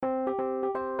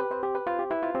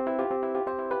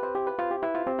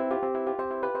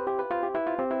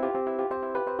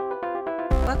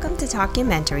Welcome to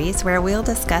Talkumentaries, where we'll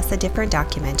discuss a different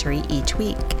documentary each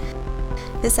week.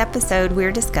 This episode,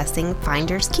 we're discussing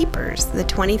Finders Keepers, the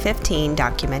 2015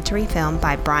 documentary film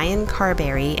by Bryan,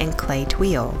 Carberry, and Clay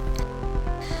Tweel.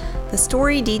 The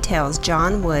story details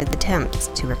John Wood's attempts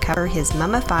to recover his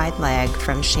mummified leg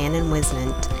from Shannon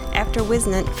Whisnant after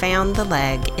Whisnant found the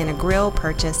leg in a grill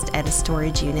purchased at a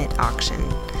storage unit auction.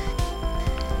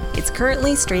 It's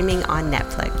currently streaming on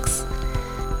Netflix.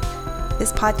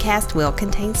 This podcast will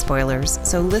contain spoilers,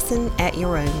 so listen at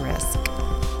your own risk.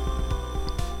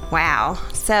 Wow.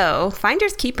 So,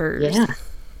 Finders Keepers.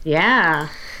 Yeah.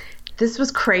 This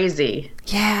was crazy.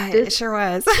 Yeah, it sure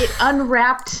was. It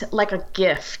unwrapped like a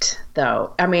gift,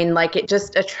 though. I mean, like, it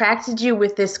just attracted you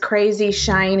with this crazy,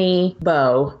 shiny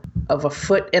bow of a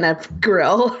foot in a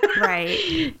grill.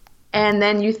 Right. And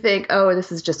then you think, oh,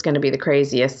 this is just going to be the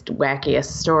craziest, wackiest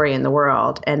story in the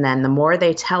world. And then the more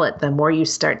they tell it, the more you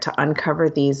start to uncover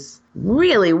these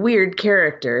really weird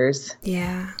characters.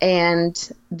 Yeah. And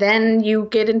then you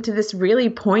get into this really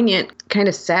poignant, kind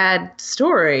of sad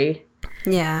story.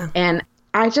 Yeah. And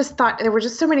I just thought there were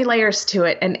just so many layers to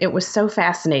it, and it was so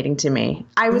fascinating to me.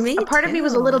 A part of me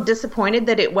was a little disappointed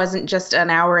that it wasn't just an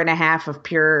hour and a half of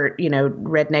pure,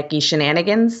 rednecky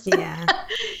shenanigans. Yeah.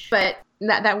 But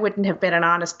that wouldn't have been an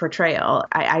honest portrayal.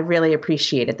 I really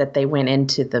appreciated that they went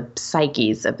into the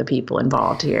psyches of the people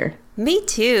involved here. Me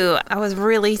too. I was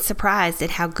really surprised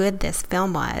at how good this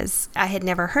film was. I had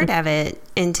never heard of it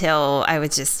until I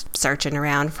was just searching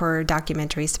around for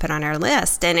documentaries to put on our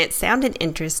list. And it sounded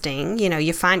interesting.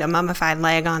 You find a mummified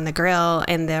leg on the grill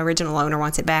and the original owner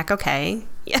wants it back. Okay.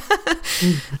 Yeah.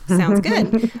 Sounds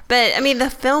good. But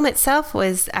the film itself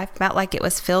I felt like it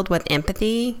was filled with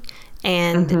empathy.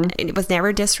 And it was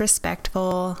never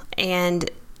disrespectful. And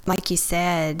like you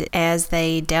said, as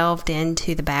they delved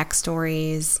into the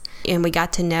backstories and we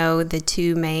got to know the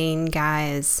two main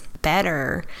guys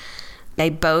better,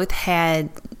 they both had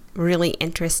really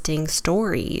interesting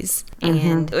stories.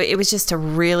 And it was just a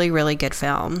really, really good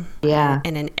film. Yeah.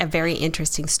 And a very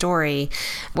interesting story.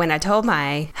 When I told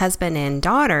my husband and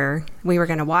daughter we were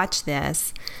going to watch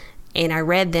this, and I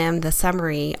read them the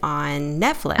summary on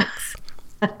Netflix,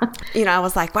 I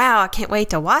was like, wow, I can't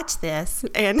wait to watch this.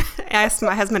 And I asked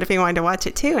my husband if he wanted to watch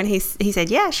it too. And he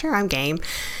said, yeah, sure, I'm game.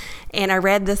 And I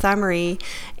read the summary,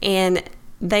 and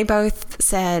they both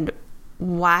said,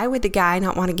 why would the guy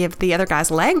not want to give the other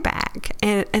guy's leg back?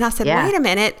 And I said, wait a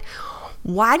minute.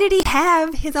 Why did he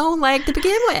have his own leg to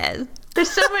begin with?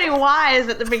 There's so many whys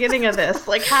at the beginning of this.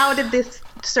 Like, how did this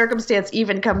circumstance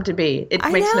even come to be? It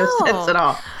makes no sense at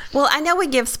all. Well, I know we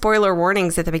give spoiler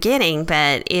warnings at the beginning,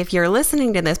 but if you're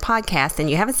listening to this podcast and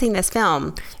you haven't seen this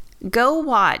film, go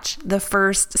watch the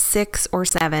first 6 or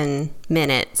 7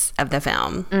 minutes of the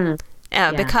film.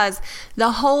 Because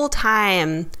the whole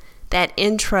time that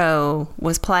intro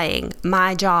was playing,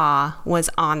 my jaw was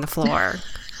on the floor.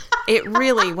 It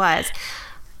really was.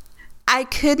 I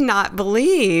could not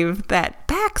believe that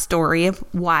backstory of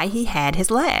why he had his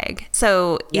leg.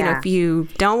 So, if you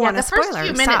don't want to spoiler, the first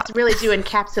few minutes really do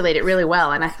encapsulate it really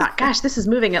well. And I thought, gosh, this is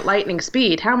moving at lightning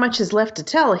speed. How much is left to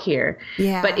tell here?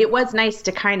 Yeah. But it was nice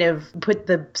to kind of put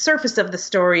the surface of the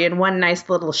story in one nice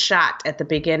little shot at the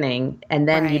beginning, and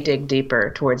then you dig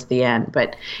deeper towards the end.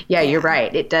 But you're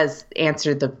right. It does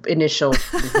answer the initial,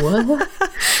 what?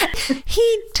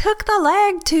 He took the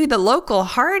leg to the local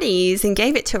Hardee's and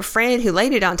gave it to a friend who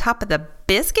laid it on top of the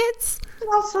biscuits.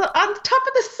 Also on top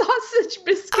of the sausage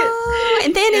biscuit. Oh,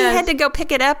 and then he had to go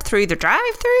pick it up through the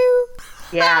drive-thru.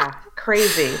 Yeah,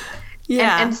 crazy.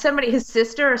 Yeah. And his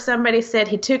sister or somebody said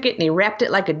he took it and he wrapped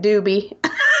it like a doobie.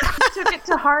 Took it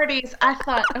to Hardee's. I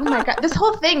thought, oh my God, this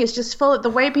whole thing is just full of the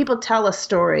way people tell a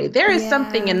story. There is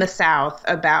something in the South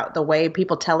about the way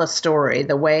people tell a story,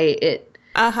 the way it,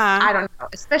 I don't know,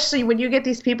 especially when you get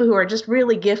these people who are just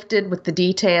really gifted with the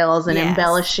details and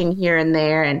embellishing here and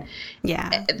there. And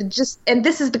and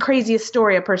this is the craziest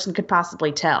story a person could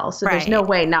possibly tell. So there's no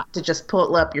way not to just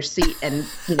pull up your seat and,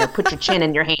 put your chin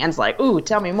in your hands like, ooh,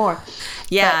 tell me more.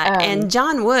 Yeah. But, and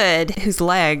John Wood, whose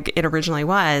leg it originally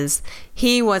was,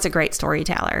 he was a great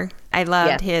storyteller. I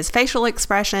loved his facial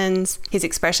expressions, his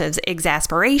expressions of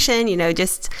exasperation,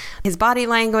 just his body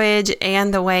language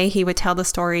and the way he would tell the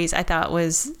stories. I thought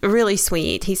was really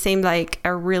sweet. He seemed like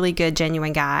a really good,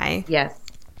 genuine guy. Yes.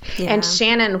 Yeah. And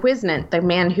Shannon Whisnant, the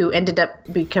man who ended up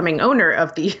becoming owner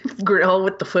of the grill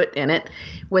with the foot in it,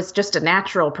 was just a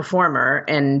natural performer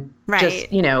and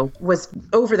just, was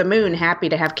over the moon happy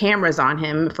to have cameras on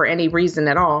him for any reason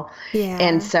at all. Yeah.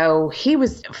 And so he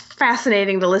was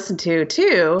fascinating to listen to,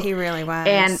 too. He really was.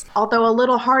 And although a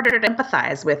little harder to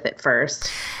empathize with at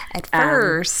first.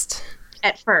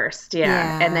 At first,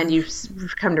 yeah. And then you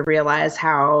come to realize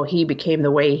how he became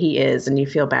the way he is, and you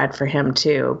feel bad for him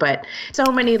too. But so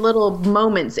many little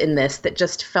moments in this that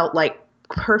just felt like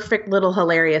perfect little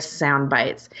hilarious sound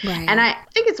bites. Right. And I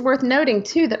think it's worth noting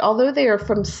too that although they are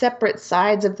from separate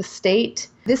sides of the state,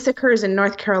 this occurs in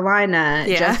North Carolina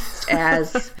just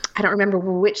as, I don't remember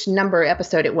which number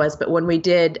episode it was, but when we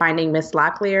did Finding Miss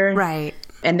Locklear. Right.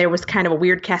 And there was kind of a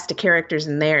weird cast of characters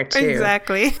in there, too.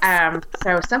 Exactly.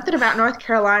 So something about North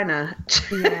Carolina.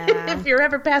 Yeah. If you're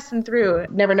ever passing through,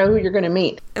 never know who you're going to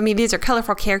meet. I mean, these are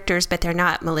colorful characters, but they're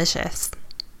not malicious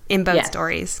in both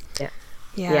stories.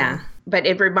 Yeah. But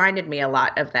it reminded me a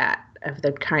lot of that, of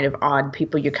the kind of odd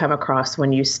people you come across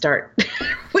when you start,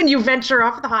 when you venture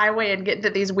off the highway and get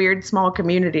into these weird small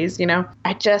communities, you know?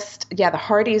 The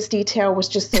Hardys detail was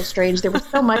just so strange. There was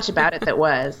so much about it that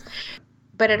was.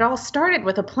 But it all started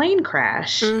with a plane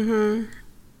crash. Mm-hmm.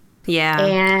 Yeah.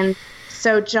 And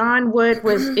so John Wood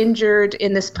was injured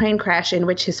in this plane crash in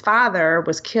which his father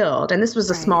was killed. And this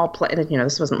was a small plane. You know,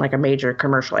 this wasn't like a major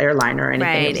commercial airline or anything.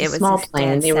 Right. It was a small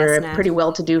plane. They were a pretty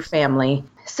well-to-do family.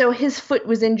 So his foot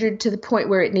was injured to the point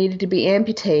where it needed to be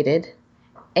amputated.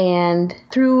 And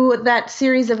through that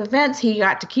series of events, he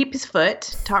got to keep his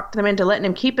foot, talked them into letting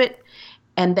him keep it,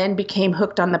 and then became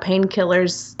hooked on the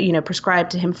painkillers, you know,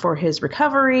 prescribed to him for his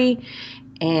recovery.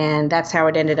 And that's how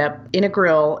it ended up in a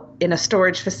grill in a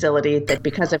storage facility that,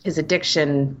 because of his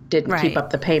addiction, didn't keep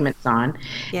up the payments on.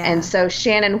 Yeah. And so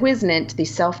Shannon Whisnant, the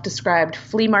self-described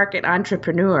flea market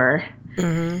entrepreneur,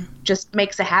 just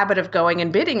makes a habit of going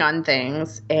and bidding on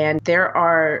things. And there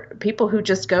are people who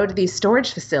just go to these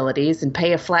storage facilities and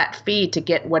pay a flat fee to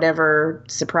get whatever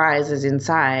surprise is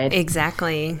inside.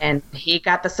 Exactly. And he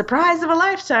got the surprise of a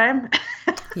lifetime.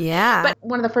 Yeah. But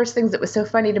one of the first things that was so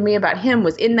funny to me about him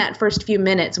was in that first few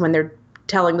minutes when they're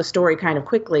telling the story kind of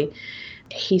quickly,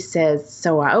 he says,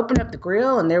 so I opened up the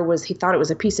grill and he thought it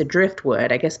was a piece of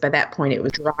driftwood. I guess by that point it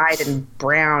was dried and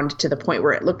browned to the point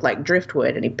where it looked like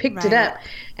driftwood. And he picked it up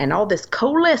and all this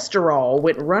cholesterol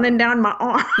went running down my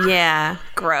arm. Yeah.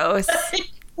 Gross.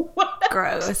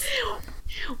 Gross.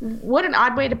 What an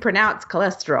odd way to pronounce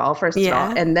cholesterol, first of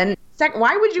all. And then second,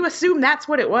 why would you assume that's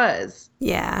what it was?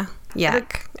 Yeah.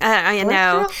 Yuck. I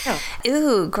know.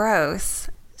 Ooh, gross.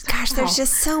 Gosh, there's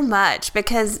just so much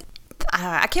because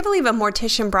I can't believe a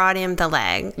mortician brought him the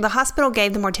leg. The hospital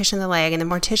gave the mortician the leg, and the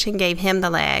mortician gave him the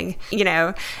leg, you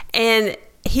know, and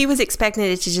he was expecting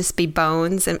it to just be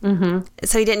bones. And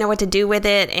so he didn't know what to do with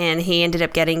it, and he ended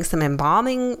up getting some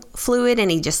embalming fluid,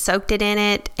 and he just soaked it in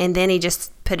it, and then he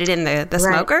just put it in the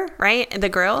smoker, right? The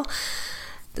grill.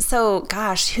 So,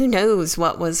 gosh, who knows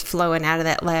what was flowing out of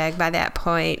that leg by that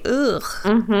point. Ugh.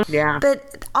 Yeah.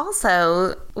 But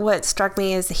also, what struck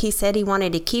me is he said he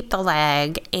wanted to keep the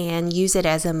leg and use it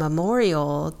as a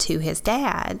memorial to his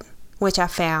dad, which I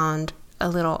found a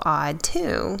little odd,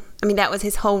 too. I mean, that was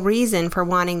his whole reason for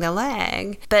wanting the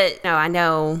leg. But, no, I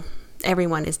know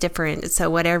everyone is different, so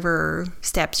whatever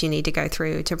steps you need to go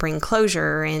through to bring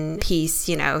closure and peace,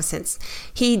 you know, since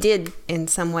he did in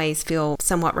some ways feel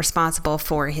somewhat responsible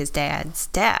for his dad's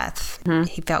death.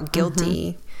 He felt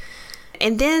guilty.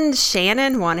 And then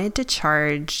Shannon wanted to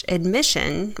charge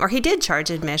admission, or he did charge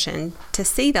admission to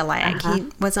see the leg. He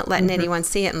wasn't letting anyone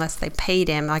see it unless they paid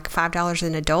him like $5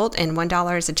 an adult and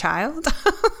 $1 as a child.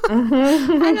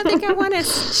 I don't think I want to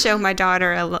show my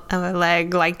daughter a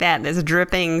leg like that that's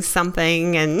dripping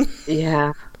something. And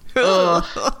yeah.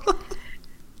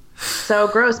 So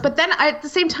gross. But then at the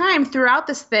same time, throughout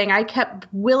this thing, I kept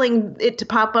willing it to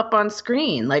pop up on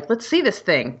screen. Like, let's see this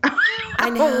thing.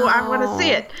 I know. I want to see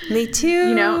it. Me too.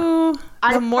 You know,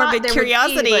 the morbid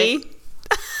curiosity. Would be, like,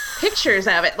 pictures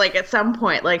of it, like, at some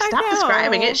point. Like, stop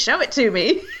describing it. Show it to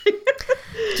me.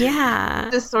 Yeah.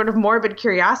 This sort of morbid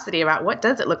curiosity about what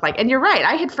does it look like. And you're right.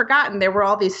 I had forgotten there were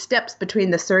all these steps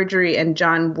between the surgery and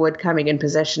John Wood coming in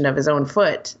possession of his own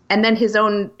foot. And then his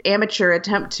own amateur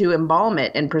attempt to embalm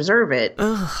it and preserve it.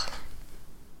 Ugh.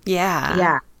 Yeah.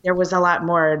 Yeah. There was a lot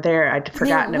more there I'd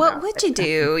forgotten about. What would you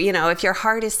do, you know, if your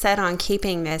heart is set on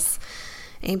keeping this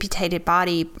amputated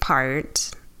body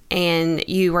part and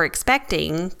you were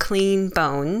expecting clean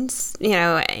bones, you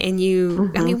know, and you,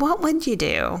 I mean, what would you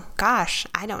do? Gosh,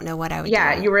 I don't know what I would do.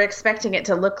 Yeah, you were expecting it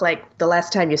to look like the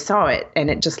last time you saw it, and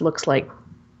it just looks like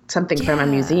something from a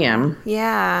museum.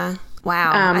 Yeah.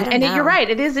 Wow. And you're right.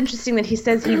 It is interesting that he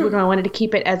says he wanted to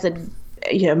keep it as a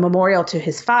memorial to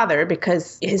his father,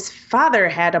 because his father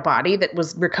had a body that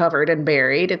was recovered and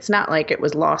buried. It's not like it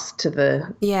was lost to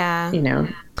the, you know,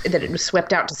 that it was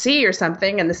swept out to sea or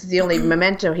something. And this is the only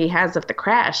memento he has of the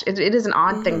crash. It is an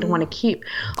odd thing to want to keep.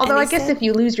 Although I guess if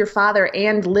you lose your father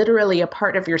and literally a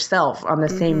part of yourself on the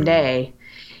same day,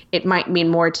 it might mean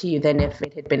more to you than if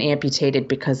it had been amputated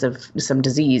because of some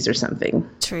disease or something.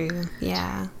 True,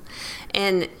 yeah.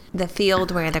 And the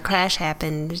field where the crash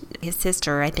happened, his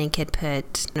sister, I think, had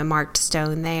put a marked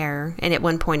stone there. And at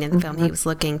one point in the film, he was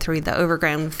looking through the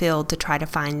overgrown field to try to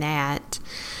find that.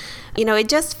 You know, it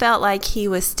just felt like he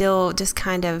was still just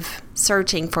kind of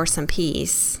searching for some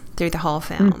peace through the whole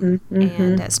film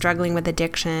and struggling with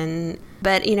addiction.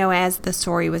 But, you know, as the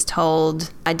story was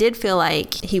told, I did feel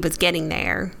like he was getting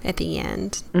there at the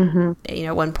end. You know,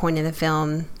 at one point in the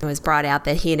film, it was brought out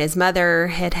that he and his mother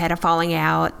had had a falling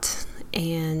out.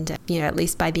 And, you know, at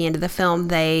least by the end of the film,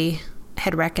 they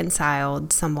had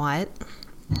reconciled somewhat.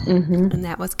 And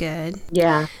that was good.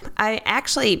 Yeah. I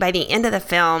actually, by the end of the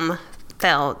film,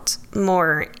 felt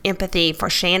more empathy for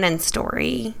Shannon's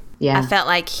story. Yeah. I felt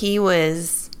like he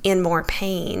was in more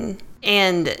pain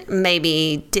and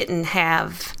maybe didn't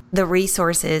have the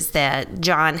resources that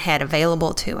John had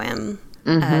available to him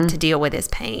to deal with his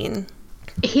pain.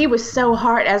 He was so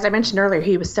hard, as I mentioned earlier,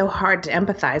 he was so hard to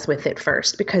empathize with at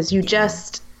first because you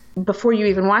just, before you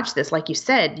even watch this, like you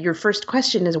said, your first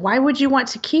question is, why would you want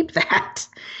to keep that?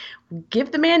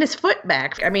 Give the man his foot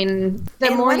back. I mean,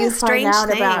 the more you find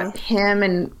out about him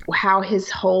and how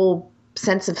his whole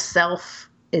sense of self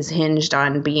is hinged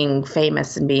on being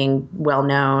famous and being well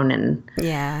known, and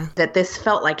that this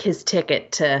felt like his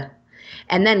ticket to,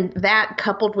 and then that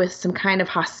coupled with some kind of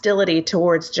hostility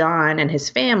towards John and his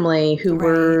family, who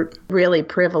were really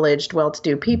privileged,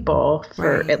 well-to-do people,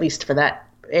 for at least for that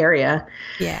area.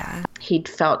 He'd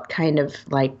felt kind of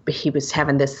like he was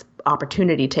having this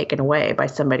opportunity taken away by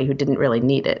somebody who didn't really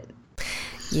need it.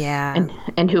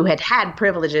 And who had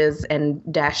privileges and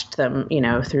dashed them, you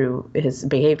know, through his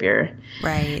behavior.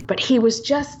 But he was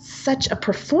just such a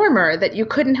performer that you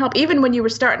couldn't help. Even when you were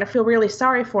starting to feel really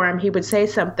sorry for him, he would say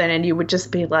something and you would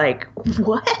just be like,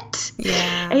 what?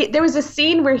 There was a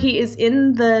scene where he is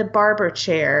in the barber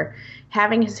chair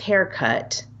having his hair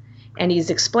cut. And he's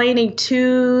explaining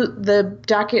to the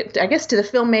to the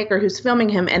filmmaker who's filming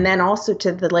him, and then also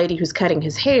to the lady who's cutting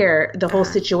his hair, the whole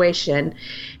situation.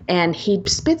 And he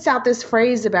spits out this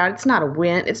phrase about it's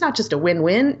not just a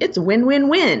win-win, it's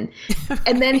win-win-win.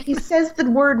 And then he says the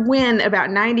word win about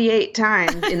 98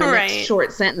 times in the next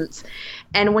short sentence.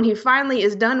 And when he finally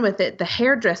is done with it, the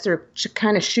hairdresser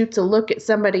kind of shoots a look at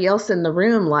somebody else in the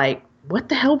room like, what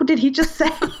the hell did he just say?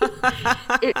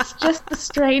 It's just the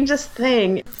strangest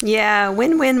thing.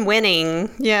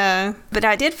 Win-win-winning. But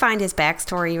I did find his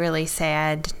backstory really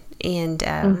sad, and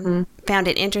found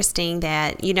it interesting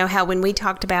that, you know, how when we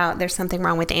talked about there's something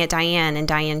wrong with Aunt Diane and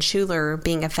Diane Schuler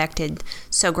being affected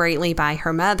so greatly by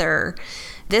her mother,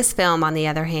 this film, on the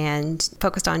other hand,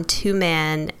 focused on two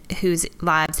men whose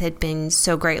lives had been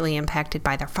so greatly impacted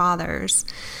by their fathers.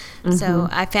 So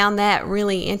I found that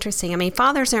really interesting. I mean,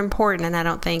 fathers are important, and I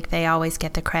don't think they always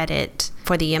get the credit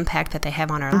for the impact that they have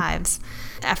on our lives.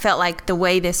 I felt like the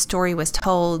way this story was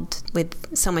told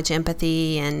with so much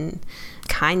empathy and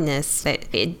kindness, that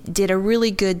it did a really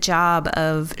good job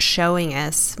of showing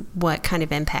us what kind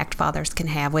of impact fathers can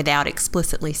have without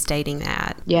explicitly stating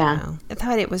that. You know? I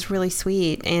thought it was really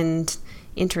sweet and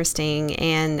interesting,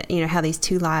 and you know how these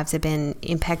two lives have been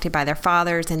impacted by their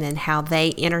fathers, and then how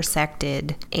they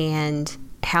intersected and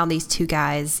how these two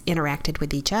guys interacted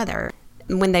with each other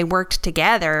when they worked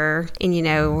together. And you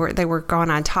know, they were going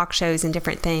on talk shows and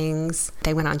different things.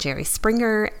 They went on Jerry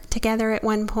Springer together at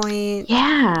one point.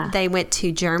 They went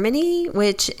to Germany,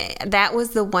 which that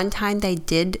was the one time they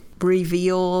did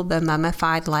reveal the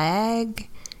mummified leg.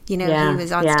 You know, he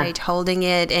was on stage holding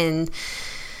it, and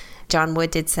John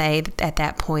Wood did say that at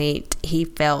that point he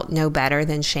felt no better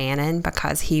than Shannon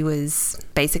because he was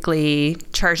basically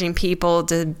charging people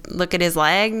to look at his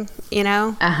leg, you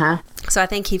know? So I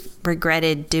think he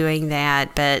regretted doing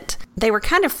that, but they were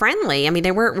kind of friendly. I mean,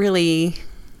 they weren't really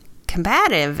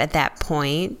combative at that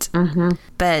point.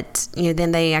 But, you know,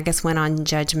 then they, I guess, went on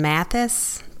Judge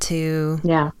Mathis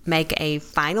to make a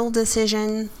final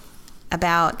decision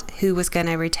about who was going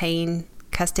to retain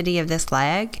custody of this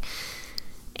leg.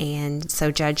 And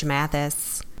so Judge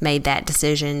Mathis made that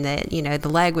decision that, you know, the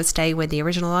leg would stay with the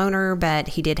original owner, but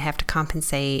he did have to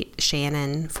compensate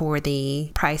Shannon for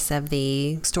the price of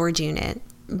the storage unit.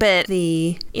 But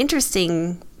the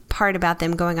interesting part about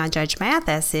them going on Judge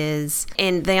Mathis is,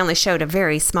 and they only showed a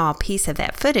very small piece of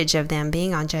that footage of them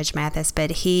being on Judge Mathis, but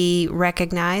he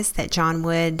recognized that John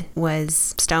Wood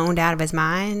was stoned out of his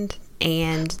mind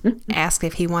and asked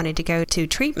if he wanted to go to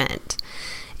treatment.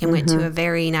 And went to a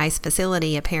very nice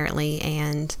facility, apparently,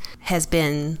 and has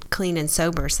been clean and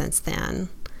sober since then.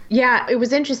 Yeah, it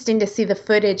was interesting to see the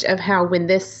footage of how when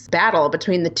this battle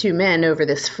between the two men over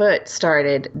this foot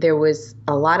started, there was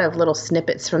a lot of little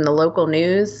snippets from the local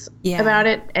news about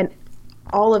it. And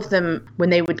all of them, when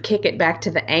they would kick it back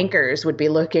to the anchors, would be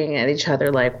looking at each other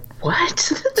like,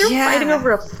 what? They're fighting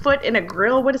over a foot in a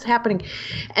grill? What is happening?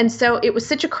 And so it was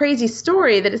such a crazy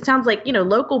story that it sounds like,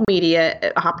 local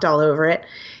media hopped all over it.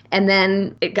 And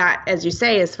then it got, as you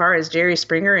say, as far as Jerry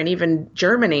Springer and even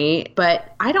Germany.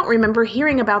 But I don't remember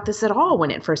hearing about this at all when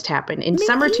it first happened. In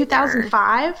summer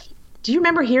 2005, do you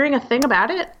remember hearing a thing about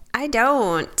it? I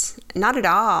don't. Not at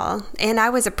all. And I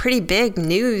was a pretty big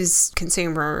news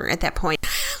consumer at that point,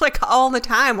 like all the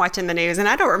time watching the news. And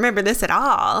I don't remember this at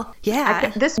all.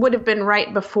 Yeah. This would have been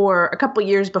right before, a couple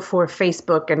years before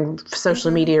Facebook and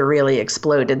social media really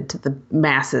exploded to the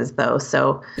masses, though.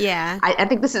 So yeah, I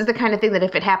think this is the kind of thing that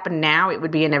if it happened now, it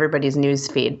would be in everybody's news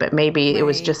feed. But maybe it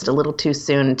was just a little too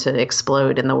soon to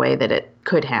explode in the way that it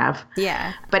could have.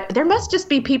 Yeah. But there must just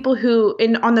be people who,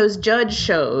 on those judge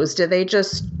shows, do they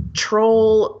just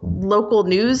troll local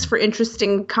news for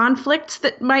interesting conflicts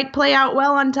that might play out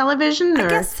well on television? I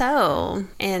guess so.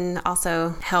 And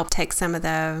also help take some of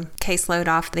the caseload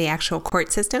off the actual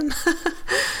court system.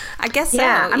 I guess so.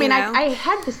 Yeah. I mean, I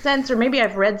had the sense, or maybe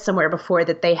I've read somewhere before,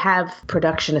 that they have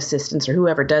production assistants or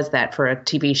whoever does that for a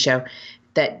TV show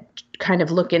that kind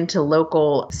of look into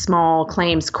local small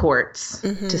claims courts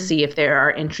to see if there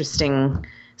are interesting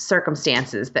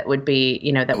circumstances that would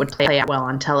be, that would play out well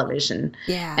on television.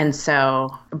 Yeah. And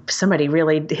so somebody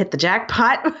really hit the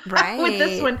jackpot with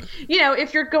this one.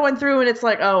 If you're going through and it's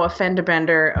like, oh, a fender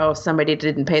bender, oh, somebody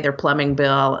didn't pay their plumbing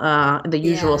bill, the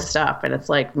usual stuff. And it's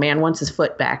like, man wants his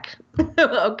foot back.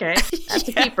 Okay. That's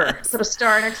a keeper. Put a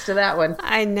star next to that one.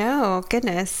 I know.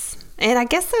 Goodness. And I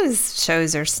guess those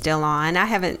shows are still on. I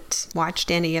haven't watched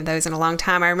any of those in a long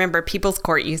time. I remember People's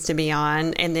Court used to be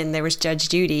on, and then there was Judge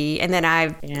Judy, and then I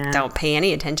don't pay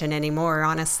any attention anymore,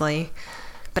 honestly.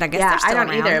 But I guess they're still I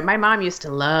don't around. either. My mom used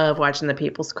to love watching the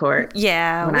People's Court.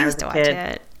 Yeah, when we I was used to a watch kid.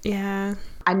 it. Yeah.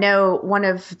 I know one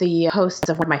of the hosts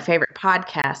of one of my favorite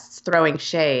podcasts, Throwing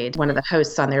Shade, one of the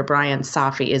hosts on there, Bryan,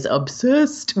 is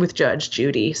obsessed with Judge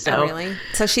Judy. So oh, really?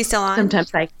 So she's still on?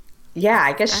 Sometimes I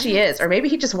guess she is. Or maybe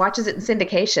he just watches it in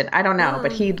syndication. I don't know.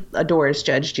 But he adores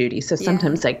Judge Judy. So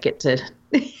sometimes I get to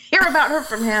hear about her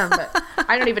from him. But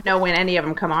I don't even know when any of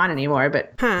them come on anymore.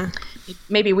 But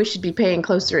maybe we should be paying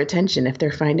closer attention if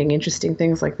they're finding interesting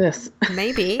things like this.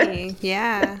 Maybe.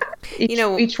 Yeah.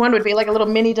 Each one would be like a little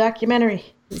mini documentary.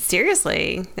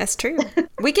 Seriously. That's true.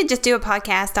 We could just do a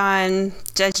podcast on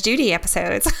Judge Judy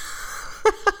episodes.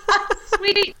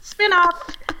 Sweet.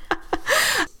 Spin-off.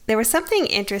 There was something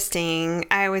interesting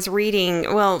I was reading,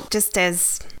 just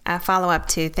as a follow-up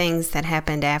to things that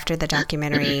happened after the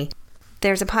documentary.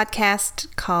 There's a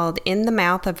podcast called In the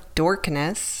Mouth of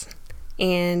Dorkness,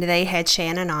 and they had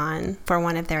Shannon on for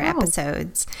one of their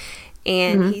episodes.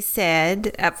 And he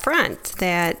said up front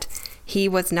that he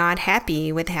was not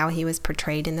happy with how he was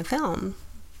portrayed in the film.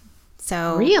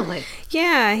 So, really?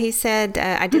 Yeah, he said,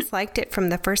 I disliked it from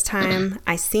the first time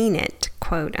I seen it,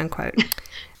 quote unquote.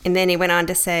 And then he went on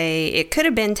to say it could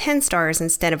have been 10 stars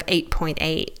instead of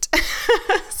 8.8.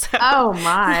 Oh,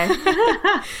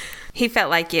 my. He felt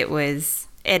like it was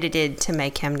edited to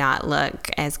make him not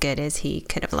look as good as he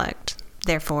could have looked.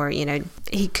 Therefore,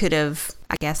 he could have,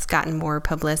 I guess, gotten more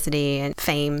publicity and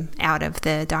fame out of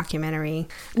the documentary.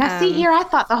 Now, see here, I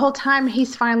thought the whole time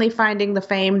he's finally finding the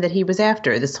fame that he was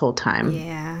after this whole time.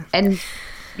 Yeah. And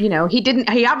he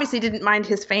obviously didn't mind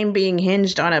his fame being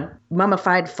hinged on a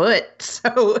mummified foot.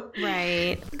 So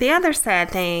right. The other sad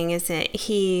thing is that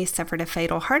he suffered a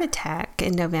fatal heart attack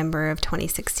in November of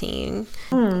 2016.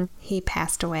 He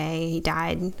passed away. He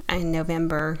died in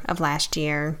November of last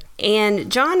year.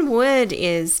 And John Wood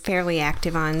is fairly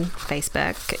active on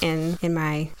Facebook. And in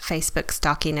my Facebook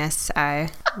stalkiness, I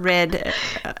read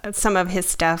some of his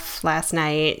stuff last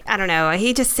night. I don't know.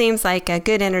 He just seems like a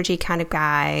good energy kind of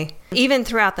guy. Even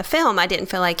throughout the film, I didn't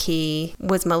feel like he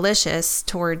was malicious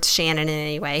towards Shannon in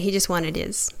any way. He just wanted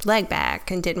his leg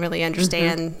back and didn't really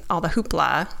understand all the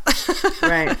hoopla.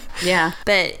 Right. Yeah.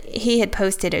 But he had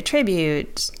posted a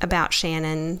tribute about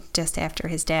Shannon just after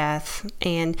his death.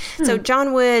 And so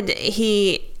John Wood,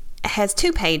 he has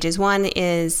two pages. One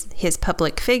is his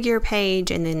public figure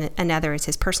page, and then another is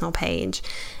his personal page.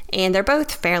 And they're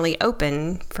both fairly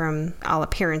open from all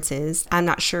appearances. I'm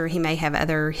not sure, he may have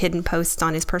other hidden posts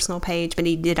on his personal page, but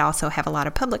he did also have a lot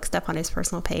of public stuff on his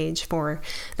personal page for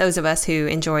those of us who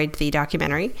enjoyed the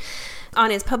documentary.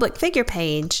 On his public figure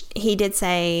page, he did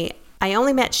say, I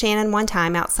only met Shannon one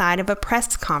time outside of a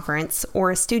press conference or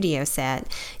a studio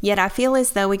set, yet I feel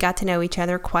as though we got to know each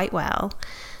other quite well.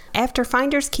 After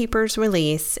Finders Keepers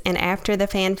release and after the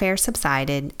fanfare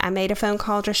subsided, I made a phone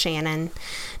call to Shannon,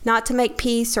 not to make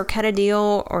peace or cut a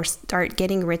deal or start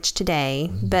getting rich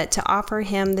today, but to offer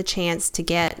him the chance to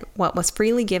get what was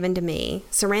freely given to me,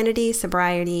 serenity,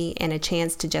 sobriety, and a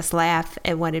chance to just laugh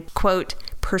at what had, quote,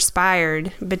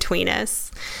 perspired between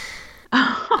us.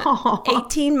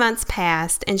 18 months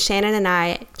passed, and Shannon and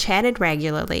I chatted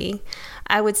regularly.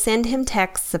 I would send him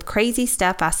texts of crazy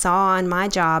stuff I saw on my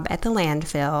job at the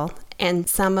landfill and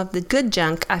some of the good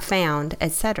junk I found,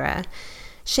 etc.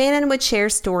 Shannon would share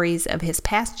stories of his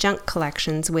past junk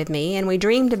collections with me, and we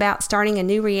dreamed about starting a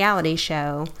new reality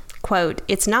show. Quote,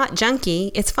 "It's not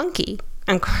junky, it's funky,"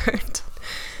 unquote.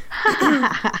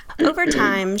 Over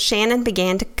time, Shannon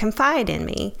began to confide in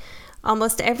me.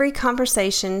 Almost every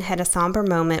conversation had a somber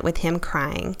moment with him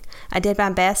crying. I did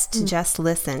my best to just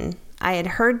listen. I had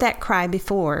heard that cry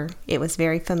before. It was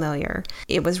very familiar.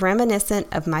 It was reminiscent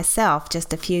of myself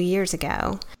just a few years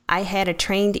ago. I had a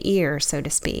trained ear, so to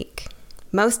speak.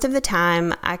 Most of the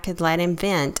time, I could let him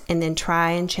vent and then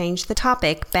try and change the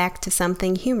topic back to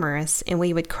something humorous, and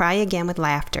we would cry again with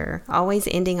laughter, always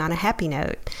ending on a happy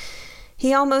note.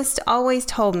 He almost always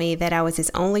told me that I was his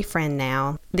only friend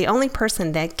now, the only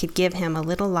person that could give him a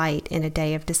little light in a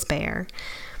day of despair.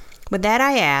 With that,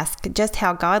 I ask, just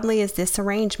how godly is this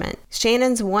arrangement?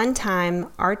 Shannon's one-time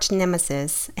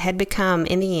arch-nemesis had become,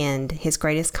 in the end, his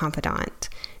greatest confidant.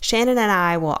 Shannon and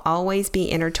I will always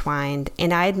be intertwined,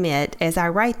 and I admit, as I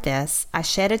write this, I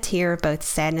shed a tear of both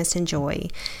sadness and joy.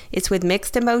 It's with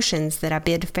mixed emotions that I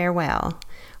bid farewell.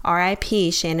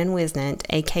 R.I.P. Shannon Whisnant,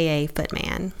 a.k.a.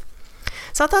 Footman.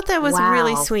 So I thought that was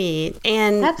really sweet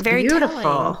and That's very beautiful.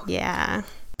 Telling. Yeah.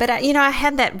 But, I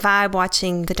had that vibe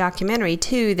watching the documentary,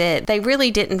 too, that they really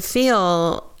didn't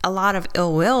feel a lot of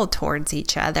ill will towards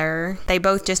each other. They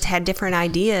both just had different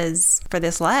ideas for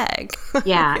this leg.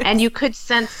 Yeah. And you could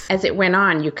sense, as it went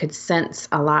on, you could sense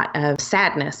a lot of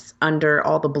sadness under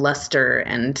all the bluster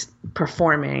and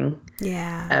performing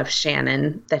of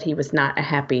Shannon, that he was not a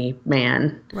happy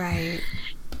man. Right.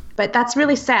 But that's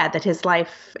really sad that his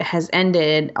life has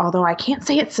ended, although I can't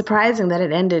say it's surprising that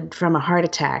it ended from a heart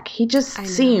attack. He just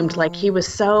seemed like he was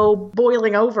so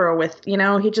boiling over with,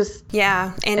 he just...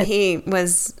 Yeah, and he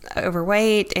was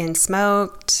overweight and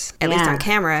smoked, at least on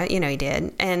camera, he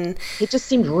did. And he just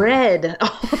seemed red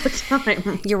all the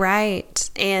time. You're right.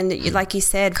 And like you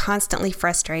said, constantly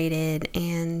frustrated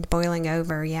and boiling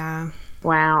over,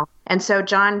 Wow. And so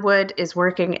John Wood is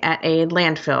working at a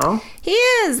landfill. He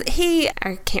is.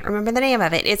 I can't remember the name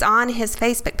of it. It's on his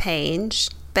Facebook page,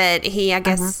 but he, I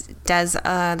guess, does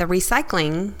the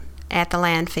recycling at the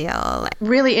landfill.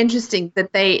 Really interesting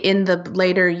that they, in the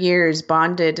later years,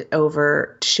 bonded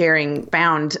over sharing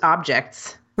found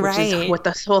objects, which is what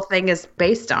this whole thing is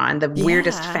based on, the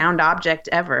weirdest found object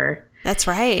ever. That's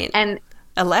right. And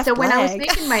so when I was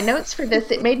making my notes for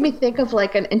this, it made me think of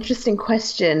like an interesting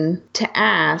question to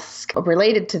ask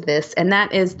related to this. And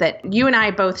that is that you and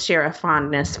I both share a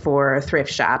fondness for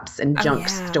thrift shops and junk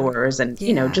stores and,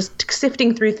 just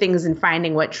sifting through things and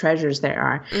finding what treasures there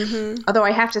are. Mm-hmm. Although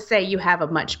I have to say you have a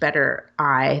much better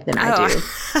eye than I do.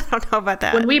 I don't know about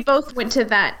that. When we both went to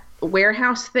that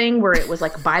warehouse thing where it was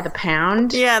like by the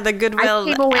pound. Yeah, the Goodwill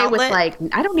I came away outlet. with like,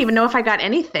 I don't even know if I got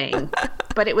anything,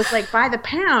 but it was like by the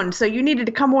pound. So you needed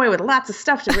to come away with lots of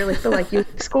stuff to really feel like you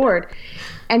scored.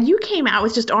 And you came out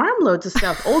with just armloads of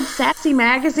stuff, old sassy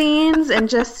magazines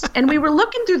and we were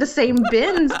looking through the same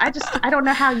bins. I don't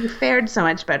know how you fared so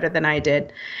much better than I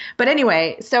did. But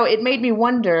anyway, so it made me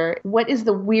wonder, what is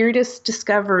the weirdest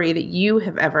discovery that you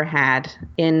have ever had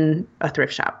in a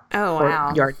thrift shop? Oh, wow.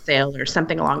 Or yard sale or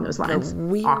something along those lines.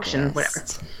 Auction, whatever.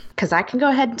 Because I can go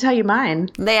ahead and tell you mine.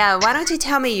 Yeah, why don't you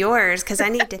tell me yours? Because I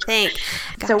need to think.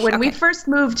 So when we first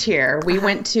moved here, we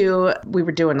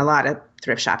were doing a lot of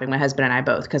thrift shopping, my husband and I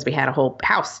both, because we had a whole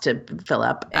house to fill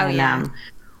up. And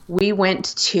we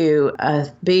went to a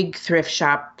big thrift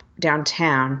shop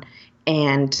downtown,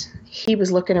 and he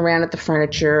was looking around at the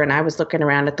furniture, and I was looking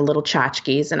around at the little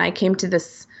tchotchkes, and I came to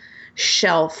this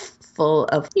shelf full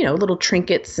of, little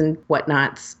trinkets and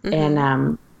whatnots. Mm-hmm.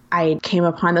 And I came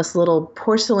upon this little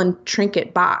porcelain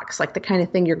trinket box, like the kind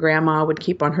of thing your grandma would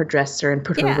keep on her dresser and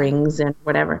put her rings in,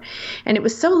 whatever. And it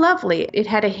was so lovely. It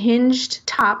had a hinged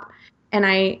top. And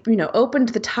I, opened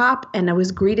the top, and I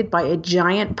was greeted by a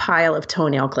giant pile of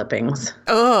toenail clippings.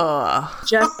 Oh.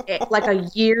 Just like a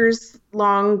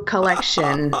years-long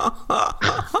collection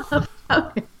of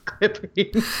toenail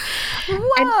clippings.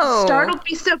 Whoa. And it startled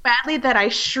me so badly that I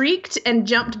shrieked and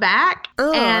jumped back.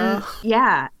 Ugh. And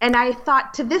and I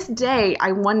thought, to this day,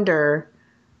 I wonder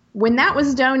when that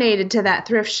was donated to that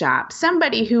thrift shop,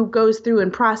 somebody who goes through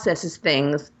and processes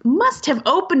things must have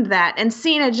opened that and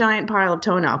seen a giant pile of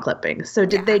toenail clippings. So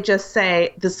did they just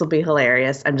say, this will be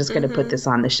hilarious, I'm just going to put this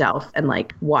on the shelf and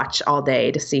like watch all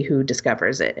day to see who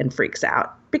discovers it and freaks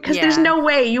out? Because there's no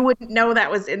way you wouldn't know that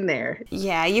was in there.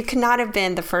 Yeah, you could not have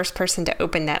been the first person to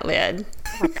open that lid.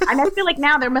 And I feel like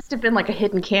now there must have been like a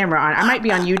hidden camera on. I might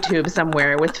be on YouTube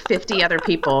somewhere with 50 other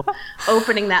people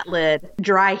opening that lid,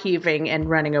 dry heaving and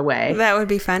running away. That would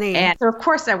be funny. And so of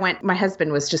course I went, my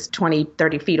husband was just 20,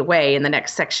 30 feet away in the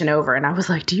next section over. And I was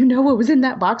like, do you know what was in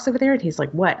that box over there? And he's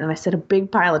like, what? And I said, a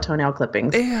big pile of toenail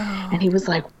clippings. Ew. And he was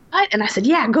like, what? And I said,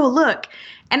 yeah, go look.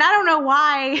 And I don't know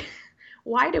why.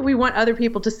 Why do we want other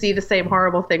people to see the same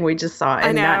horrible thing we just saw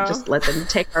and not just let them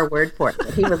take our word for it?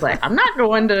 But he was like, I'm not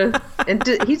going to. And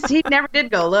he never did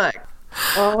go look.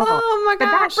 Oh my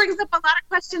gosh. But that brings up a lot of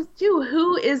questions too.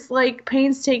 Who is like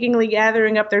painstakingly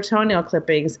gathering up their toenail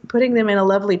clippings, putting them in a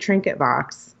lovely trinket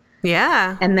box?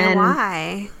 Yeah. And then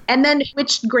why? And then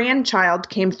which grandchild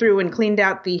came through and cleaned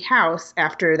out the house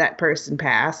after that person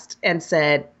passed and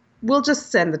said, we'll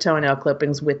just send the toenail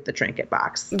clippings with the trinket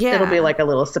box. Yeah. It'll be like a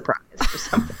little surprise for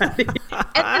somebody.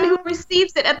 And then who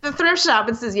receives it at the thrift shop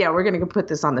and says, yeah, we're going to put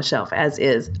this on the shelf as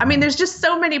is. I mean, there's just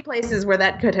so many places where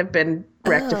that could have been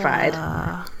rectified.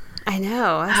 I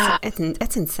know.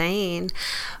 It's insane.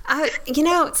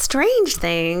 Strange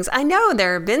things. I know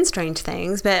there have been strange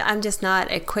things, but I'm just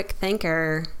not a quick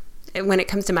thinker when it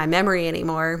comes to my memory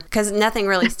anymore because nothing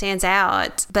really stands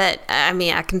out. But I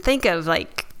mean, I can think of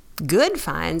like good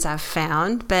finds I've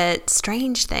found, but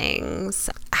strange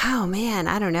things. Oh man,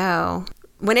 I don't know.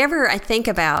 Whenever I think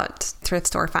about thrift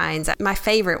store finds, my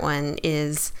favorite one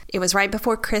is it was right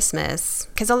before Christmas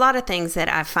because a lot of things that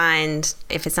I find,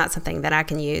 if it's not something that I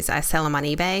can use, I sell them on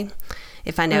eBay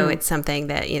if I know it's something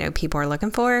that, people are looking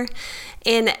for.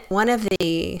 And one of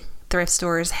the thrift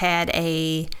stores had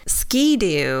a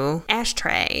Ski-Doo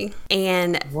ashtray,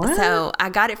 and so I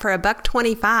got it for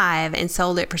 $1.25 and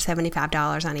sold it for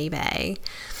 $75 on eBay.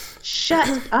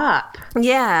 Shut up.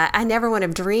 Yeah, I never would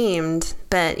have dreamed,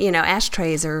 but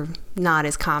ashtrays are not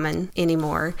as common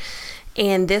anymore.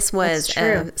 And this was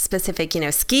a specific,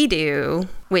 Ski-Doo,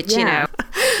 which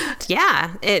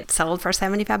it sold for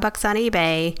 $75 on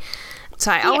eBay.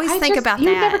 So I always think about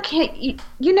that.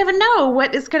 You never know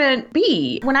what it's going to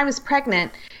be. When I was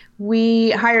pregnant, we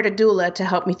hired a doula to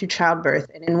help me through childbirth.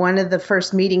 And in one of the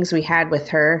first meetings we had with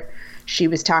her, she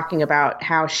was talking about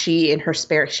how she and her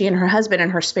husband in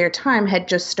her spare time had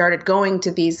just started going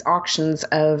to these auctions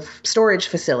of storage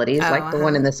facilities like the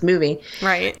one in this movie.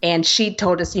 Right. And she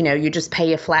told us, you just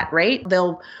pay a flat rate.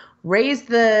 They'll raise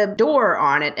the door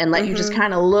on it and let you just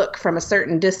kind of look from a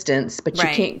certain distance, but you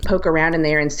can't poke around in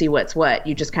there and see what's what.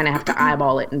 You just kind of have to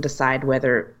eyeball it and decide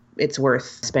whether it's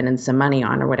worth spending some money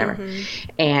on or whatever.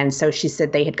 And so she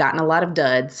said they had gotten a lot of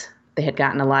duds. They had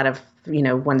gotten a lot of,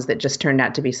 ones that just turned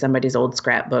out to be somebody's old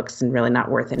scrapbooks and really not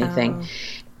worth anything.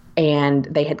 And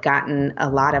they had gotten a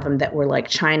lot of them that were like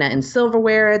china and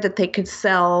silverware that they could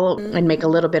sell and make a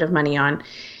little bit of money on.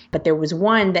 But there was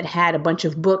one that had a bunch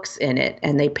of books in it,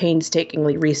 and they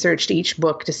painstakingly researched each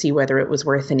book to see whether it was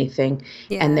worth anything.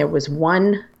 Yeah. And there was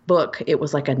one book, it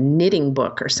was like a knitting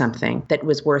book or something, that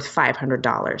was worth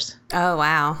 $500. Oh,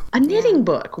 wow. A knitting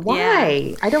book.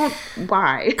 Why? Yeah.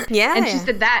 Why? Yeah. And she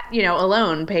said that,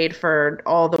 alone paid for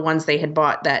all the ones they had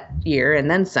bought that year and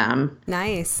then some.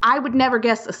 Nice. I would never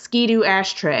guess a Ski-Doo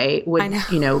ashtray would,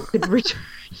 could return.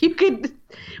 You could,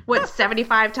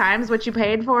 75 times what you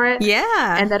paid for it?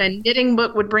 Yeah. And that a knitting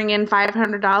book would bring in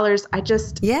 $500.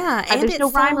 And there's no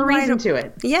rhyme or reason to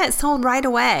it. Yeah, it sold right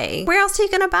away. Where else are you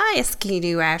going to buy a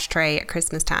Ski-Doo ashtray at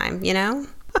Christmas time,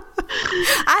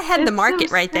 I had the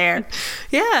market right there.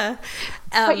 Yeah.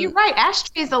 But you're right.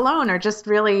 Ashtrays alone are just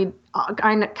really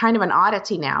kind of an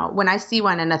oddity now. When I see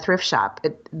one in a thrift shop,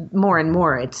 more and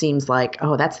more it seems like,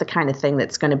 oh, that's the kind of thing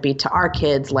that's going to be to our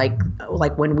kids like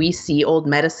when we see old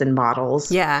medicine bottles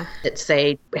that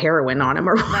say heroin on them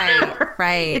or whatever.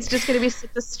 Right. It's just going to be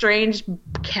such a strange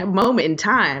moment in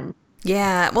time.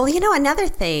 Yeah. Well, another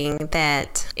thing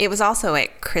that it was also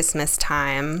at Christmas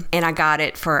time, and I got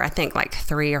it for, I think, like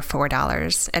 $3 or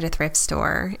 $4 at a thrift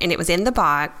store, and it was in the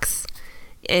box.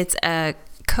 It's a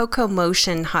Cocoa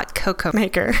Motion hot cocoa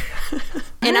maker.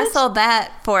 And I sold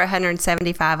that for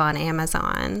 $175 on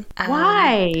Amazon.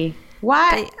 Why?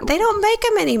 They don't make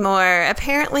them anymore.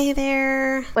 Apparently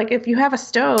they're... Like if you have a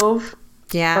stove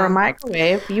or a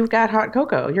microwave, you've got hot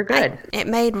cocoa. You're good. It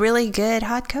made really good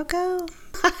hot cocoa.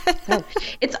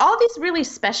 It's all these really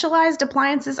specialized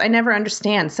appliances I never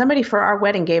understand. Somebody for our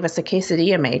wedding gave us a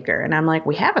quesadilla maker, and I'm like,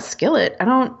 we have a skillet. I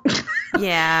don't.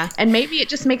 Yeah. And maybe it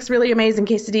just makes really amazing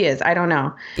quesadillas. I don't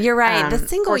know. You're right. The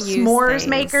single-use s'mores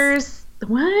makers.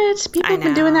 What? People have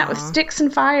been doing that with sticks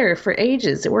and fire for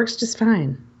ages. It works just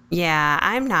fine. Yeah,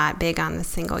 I'm not big on the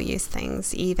single-use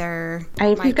things either.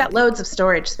 You've got loads of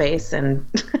storage space and...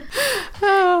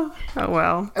 oh,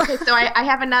 well. Okay, so I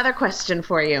have another question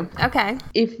for you. Okay.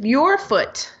 If your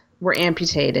foot were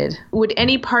amputated, would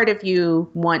any part of you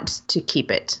want to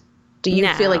keep it? Do you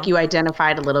feel like you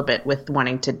identified a little bit with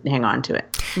wanting to hang on to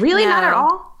it? Really? Not at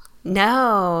all?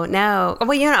 No.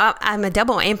 Well, I'm a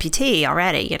double amputee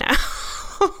already,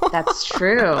 That's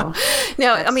true. True.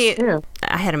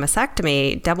 I had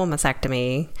a double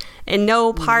mastectomy, and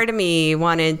no part of me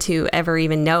wanted to ever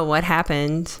even know what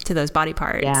happened to those body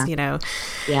parts,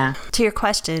 Yeah. To your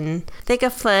question, I think a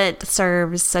foot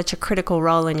serves such a critical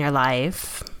role in your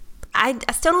life. I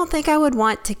still don't think I would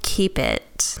want to keep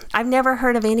it. I've never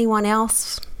heard of anyone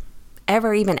else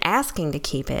ever even asking to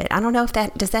keep it. I don't know if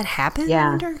does that happen?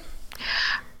 Yeah.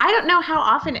 I don't know how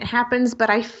often it happens, but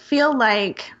I feel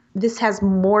like this has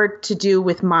more to do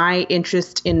with my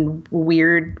interest in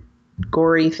weird,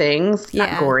 gory things. Yeah.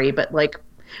 Not gory, but like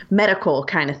medical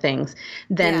kind of things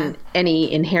than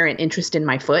any inherent interest in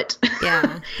my foot.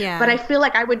 Yeah. But I feel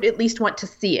like I would at least want to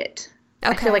see it.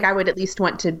 Okay. I feel like I would at least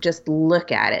want to just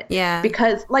look at it. Yeah.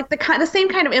 Because like the same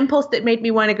kind of impulse that made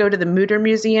me want to go to the Mutter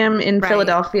Museum in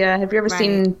Philadelphia. Have you ever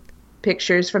seen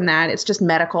pictures from that? It's just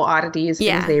medical oddities,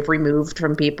 things they've removed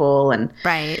from people. And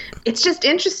it's just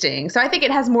interesting. So I think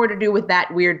it has more to do with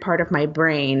that weird part of my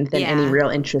brain than any real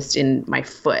interest in my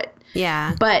foot.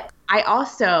 Yeah. But I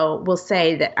also will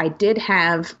say that I did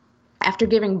have, after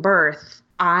giving birth,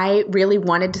 I really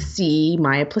wanted to see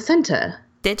my placenta.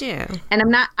 Did you? And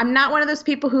I'm not one of those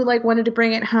people who like wanted to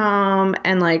bring it home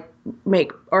and like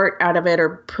make art out of it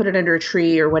or put it under a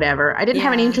tree or whatever. I didn't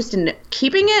have any interest in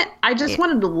keeping it. I just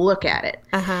wanted to look at it.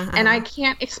 And I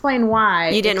can't explain why.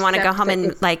 You didn't want to go home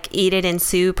and like eat it in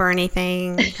soup or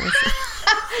anything?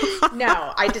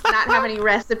 No, I did not have any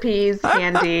recipes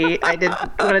handy. I didn't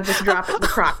want to just drop it in the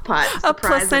crock pot. A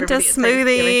placenta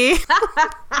smoothie.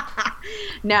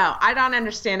 No, I don't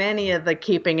understand any of the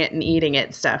keeping it and eating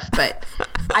it stuff, but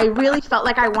I really felt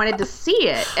like I wanted to see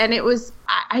it. And it was,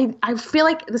 I feel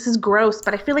like this is gross,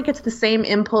 but I feel like it's the same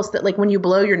impulse that like when you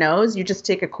blow your nose, you just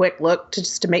take a quick look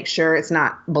to make sure it's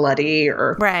not bloody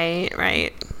or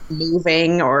right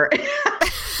moving or,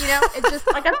 it just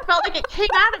like I felt like it came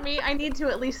out of me. I need to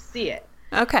at least see it.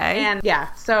 Okay. And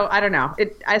so I don't know.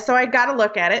 So I got to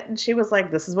look at it, and she was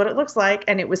like, "This is what it looks like,"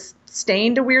 and it was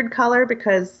stained a weird color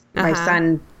because my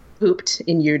son pooped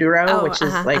in utero, which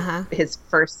is like his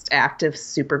first act of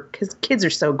because kids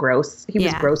are so gross. He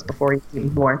was gross before he was even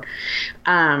born.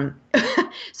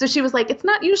 So she was like, "It's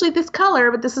not usually this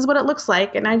color, but this is what it looks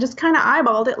like," and I just kind of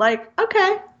eyeballed it, like,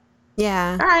 "Okay,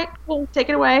 yeah, all right, we'll take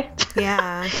it away."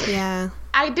 Yeah.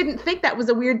 I didn't think that was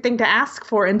a weird thing to ask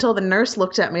for until the nurse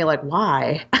looked at me like,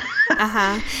 why?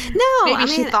 No, Maybe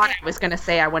she thought I was going to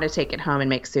say I want to take it home and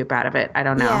make soup out of it. I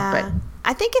don't know. But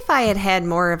I think if I had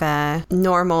more of a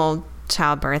normal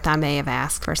childbirth, I may have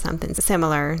asked for something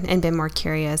similar and been more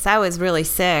curious. I was really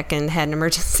sick and had an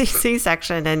emergency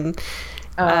C-section. And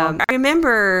I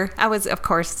remember I was, of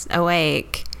course,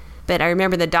 awake. But I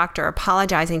remember the doctor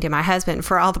apologizing to my husband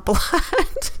for all the blood.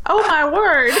 Oh, my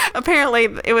word. Apparently,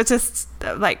 it was just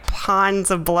like ponds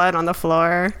of blood on the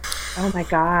floor. Oh, my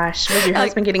gosh. Was your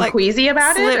husband getting queasy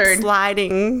about it? Or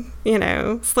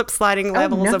slip-sliding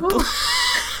levels of blood.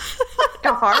 Like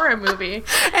a horror movie.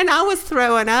 And I was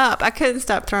throwing up. I couldn't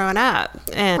stop throwing up.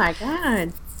 And oh, my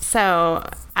God. So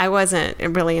I wasn't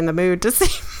really in the mood to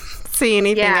see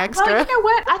anything extra. Well, you know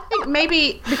what? I think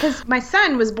maybe because my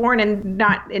son was born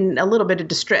not in a little bit of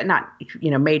distress, not,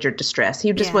 major distress.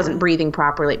 He just wasn't breathing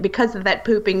properly because of that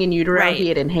pooping in utero. Right. He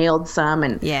had inhaled some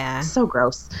and so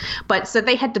gross. But so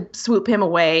they had to swoop him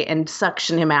away and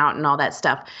suction him out and all that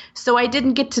stuff. So I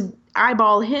didn't get to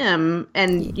eyeball him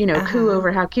and, coo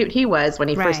over how cute he was when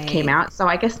he first came out. So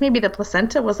I guess maybe the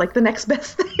placenta was like the next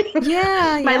best thing.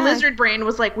 Yeah. My lizard brain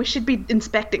was like, we should be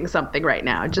inspecting something right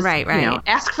now. Just,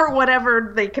 ask for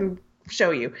whatever they can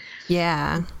show you.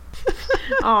 Yeah.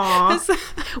 Aw.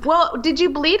 Well, did you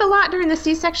bleed a lot during the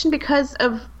C-section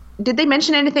did they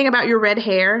mention anything about your red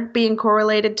hair being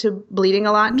correlated to bleeding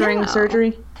a lot during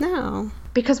surgery? No.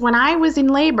 Because when I was in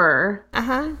labor,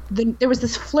 there was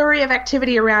this flurry of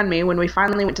activity around me when we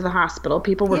finally went to the hospital.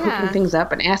 People were hooking things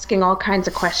up and asking all kinds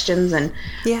of questions. And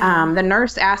the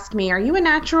nurse asked me, "Are you a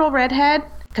natural redhead?"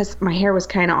 because my hair was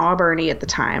kind of auburny at the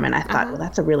time. And I thought, well,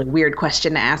 that's a really weird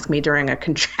question to ask me during a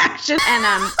contraction. And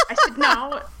I said,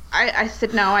 no. I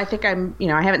said, no, I think I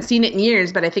haven't seen it in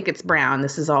years, but I think it's brown.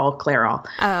 This is all Clairol.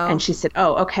 Oh. And she said,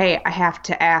 oh, okay, I have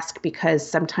to ask because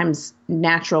sometimes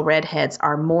natural redheads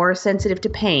are more sensitive to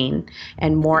pain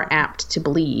and more apt to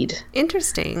bleed.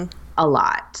 Interesting. A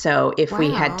lot. So if we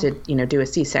had to, do a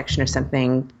C-section or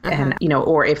something, and,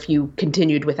 or if you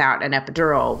continued without an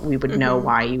epidural, we would know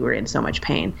why you were in so much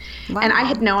pain. Wow. And I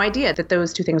had no idea that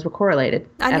those two things were correlated.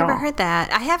 I never heard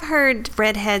that. I have heard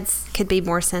redheads could be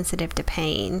more sensitive to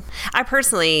pain. I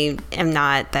personally am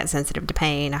not that sensitive to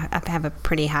pain. I have a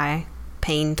pretty high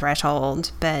pain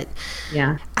threshold, but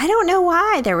yeah, I don't know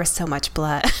why there was so much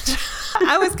blood.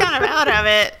 I was kind of out of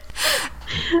it.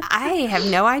 I have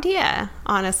no idea,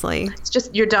 honestly. It's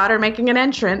just your daughter making an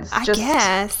entrance. I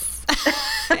guess.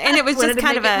 And it was just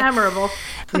kind of memorable.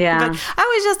 Yeah. But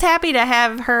I was just happy to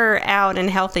have her out and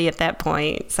healthy at that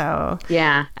point. So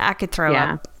yeah, I could throw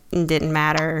up. It didn't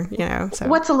matter, So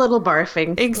what's a little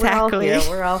barfing? Exactly.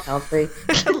 We're all healthy.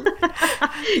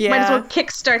 Yeah. Might as well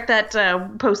kickstart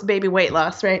that post-baby weight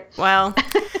loss, right? Well,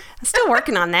 I'm still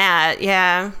working on that.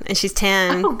 Yeah. And she's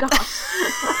 10. Oh, gosh.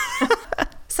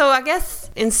 So I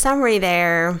guess in summary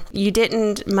there, you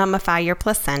didn't mummify your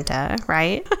placenta,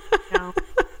 right? No.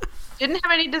 Didn't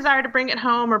have any desire to bring it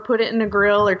home or put it in a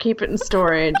grill or keep it in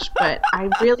storage, but I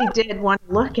really did want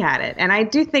to look at it. And I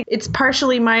do think it's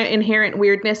partially my inherent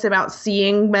weirdness about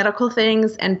seeing medical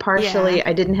things, and partially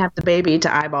I didn't have the baby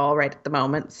to eyeball right at the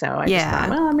moment. So I just thought,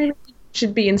 well, maybe I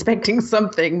should be inspecting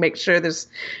something, make sure there's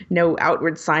no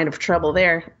outward sign of trouble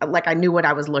there. Like I knew what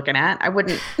I was looking at. I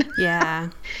wouldn't. Yeah.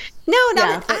 No,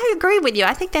 I agree with you.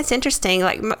 I think that's interesting.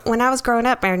 Like when I was growing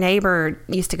up, our neighbor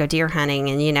used to go deer hunting,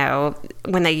 and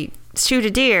when they shoot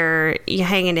a deer, you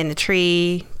hang it in the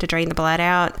tree to drain the blood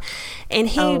out. And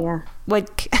he would,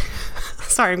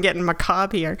 sorry, I'm getting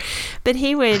macabre here, but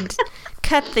he would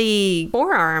cut the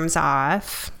forearms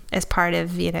off as part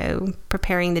of,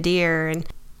 preparing the deer. And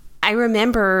I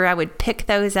remember I would pick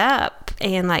those up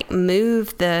and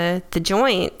move the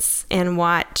joints and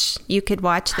you could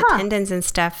watch the tendons and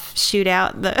stuff shoot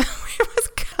out the, it was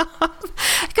gone.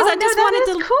 Because I just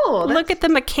wanted to look at the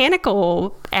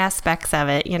mechanical aspects of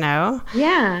it,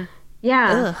 Yeah.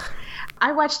 Yeah. Ugh.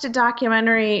 I watched a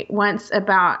documentary once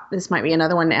about, this might be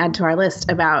another one to add to our list,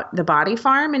 about the body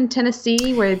farm in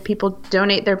Tennessee, where people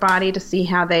donate their body to see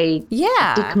how they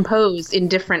decompose in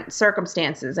different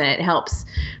circumstances. And it helps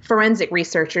forensic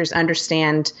researchers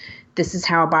understand this is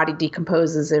how a body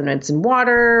decomposes when it's in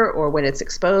water or when it's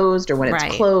exposed or when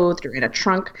it's clothed or in a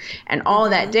trunk. And all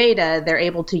of that data they're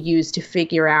able to use to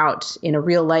figure out in a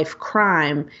real life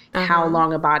crime how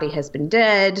long a body has been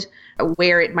dead,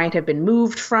 where it might have been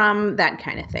moved from, that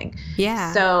kind of thing.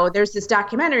 Yeah. So there's this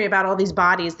documentary about all these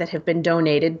bodies that have been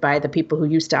donated by the people who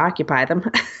used to occupy them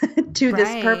to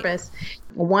this purpose.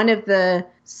 One of the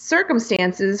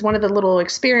circumstances, one of the little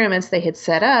experiments they had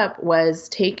set up was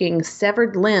taking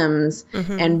severed limbs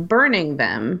and burning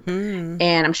them.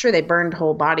 And I'm sure they burned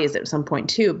whole bodies at some point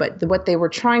too. But what they were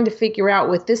trying to figure out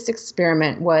with this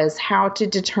experiment was how to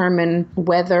determine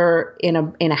whether in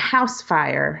a house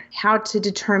fire, how to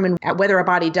determine whether a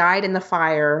body died in the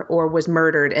fire or was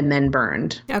murdered and then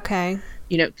burned. Okay.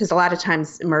 Because a lot of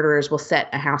times murderers will set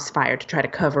a house fire to try to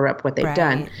cover up what they've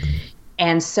done.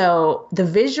 And so the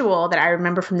visual that I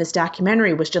remember from this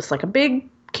documentary was just like a big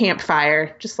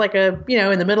campfire, just like in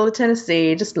the middle of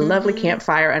Tennessee, just a lovely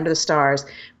campfire under the stars,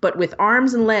 but with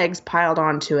arms and legs piled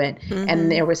onto it.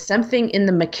 And there was something in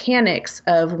the mechanics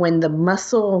of when the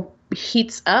muscle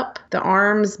heats up, the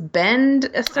arms bend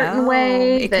a certain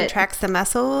way. It contracts the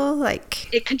muscle?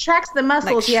 It contracts the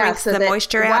muscles, so the that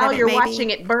moisture out while of it, you're maybe? Watching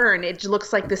it burn, it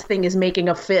looks like this thing is making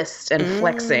a fist and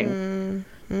flexing.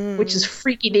 Which is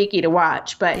freaky deaky to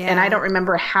watch. And I don't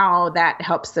remember how that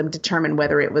helps them determine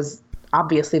whether it was,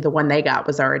 obviously the one they got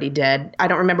was already dead. I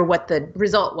don't remember what the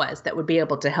result was that would be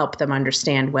able to help them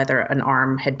understand whether an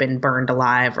arm had been burned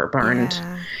alive or burned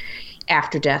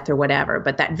after death or whatever.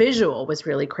 But that visual was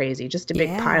really crazy. Just a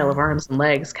big pile of arms and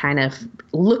legs kind of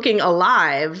looking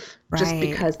alive just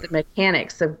because the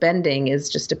mechanics of bending is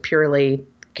just a purely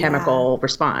chemical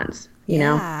response.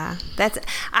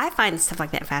 I find stuff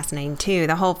like that fascinating too.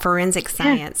 The whole forensic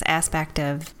science aspect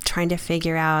of trying to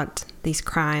figure out these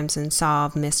crimes and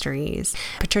solve mysteries.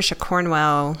 Patricia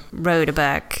Cornwell wrote a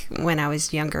book when I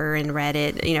was younger and read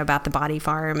it, about the body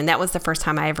farm. And that was the first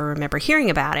time I ever remember hearing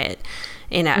about it.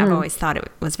 And I've always thought it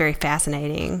was very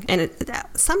fascinating. And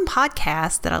some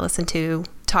podcast that I listened to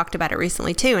talked about it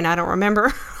recently too. And I don't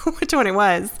remember which one it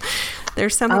was.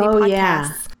 There's so many podcasts.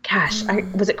 Yeah. Gosh,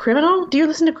 was it Criminal? Do you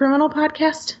listen to Criminal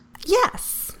podcast?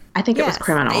 Yes. I think it was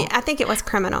Criminal. I think it was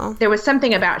Criminal. There was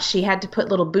something about she had to put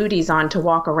little booties on to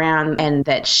walk around, and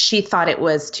that she thought it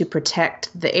was to protect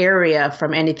the area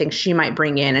from anything she might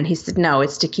bring in. And he said, no,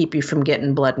 it's to keep you from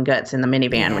getting blood and guts in the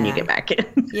minivan when you get back in.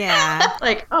 Yeah.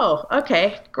 Like, oh,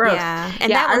 okay, gross. Yeah.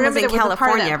 And that one was in California,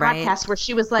 part of that right? podcast where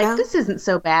she was like, this isn't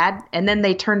so bad. And then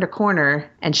they turned a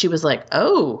corner and she was like,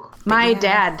 oh. My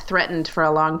dad threatened for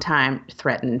a long time.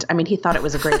 I mean, he thought it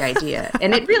was a great idea.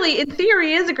 And it really, in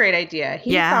theory, is a great idea.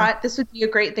 He thought this would be a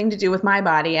great thing to do with my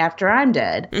body after I'm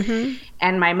dead. Mm-hmm.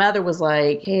 And my mother was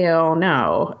like, hell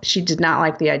no. She did not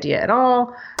like the idea at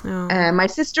all. Oh. And my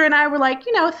sister and I were like,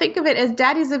 think of it as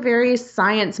Daddy's a very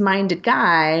science-minded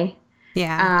guy.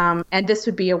 Yeah. And this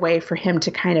would be a way for him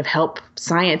to kind of help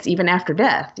science even after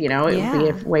death. It would be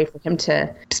a way for him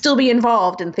to still be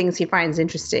involved in things he finds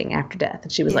interesting after death.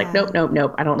 And she was like,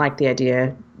 nope. I don't like the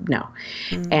idea. No.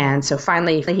 Mm-hmm. And so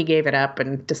finally he gave it up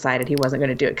and decided he wasn't going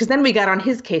to do it. Because then we got on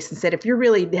his case and said, if you're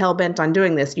really hell bent on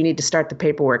doing this, you need to start the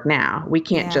paperwork now. We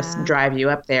can't just drive you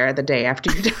up there the day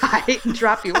after you die and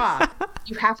drop you off.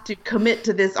 You have to commit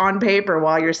to this on paper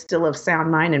while you're still of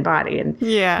sound mind and body. And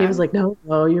he was like, no,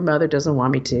 your mother doesn't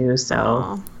want me to.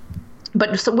 So,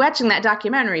 but watching that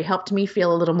documentary helped me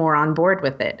feel a little more on board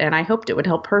with it. And I hoped it would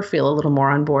help her feel a little more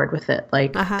on board with it.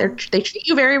 Like they treat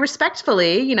you very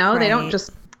respectfully, they don't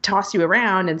just toss you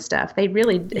around and stuff. They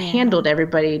really handled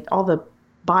everybody, all the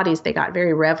bodies they got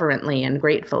very reverently and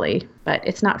gratefully. But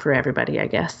it's not for everybody, I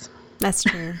guess. That's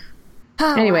true.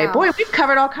 Anyway, boy, we've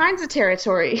covered all kinds of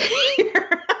territory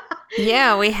here.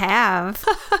 Yeah, we have.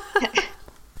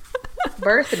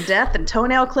 Birth and death and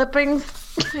toenail clippings.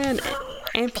 And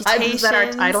amputations. Is that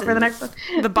our title for the next one?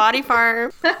 The body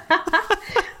farm.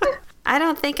 I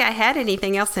don't think I had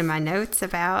anything else in my notes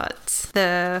about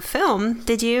the film.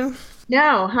 Did you?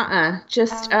 No,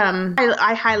 Just,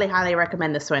 I highly, highly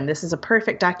recommend this one. This is a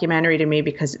perfect documentary to me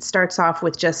because it starts off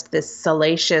with just this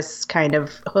salacious kind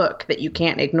of hook that you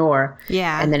can't ignore.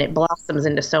 Yeah. And then it blossoms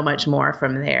into so much more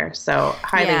from there. So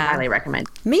highly, highly recommend.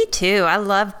 Me too. I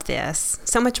loved this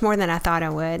so much more than I thought I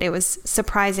would. It was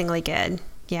surprisingly good.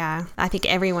 Yeah. I think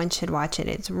everyone should watch it.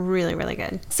 It's really, really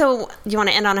good. So you want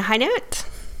to end on a high note?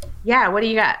 Yeah. What do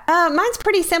you got? Mine's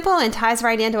pretty simple and ties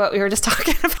right into what we were just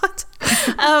talking about.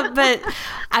 But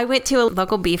I went to a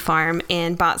local beef farm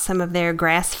and bought some of their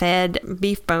grass-fed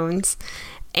beef bones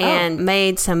and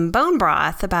made some bone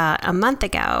broth about a month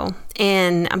ago.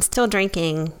 And I'm still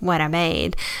drinking what I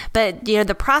made. But,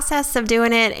 the process of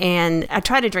doing it, and I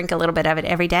try to drink a little bit of it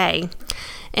every day.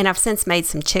 And I've since made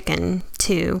some chicken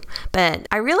too. But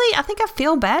I think I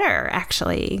feel better,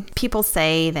 actually. People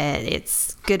say that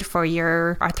it's good for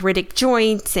your arthritic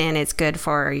joints and it's good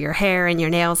for your hair and your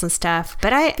nails and stuff.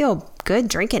 But I feel good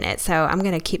drinking it, so I'm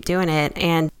going to keep doing it.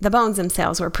 And the bones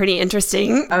themselves were pretty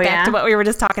interesting. Back to what we were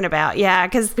just talking about. Yeah,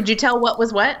 because... Could you tell what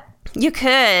was what? You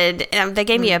could. They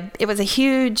gave me it was a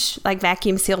huge,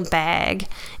 vacuum sealed bag.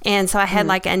 And so I had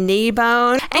a knee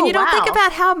bone. And you don't think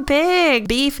about how big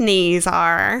beef knees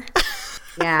are.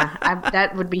 Yeah,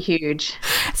 that would be huge.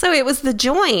 So it was the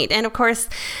joint. And of course,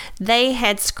 they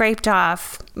had scraped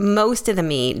off most of the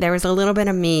meat. There was a little bit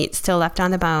of meat still left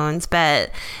on the bones,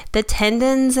 but the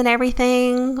tendons and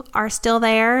everything are still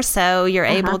there. So you're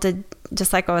able to,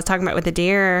 just like I was talking about with the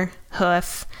deer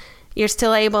hoof, you're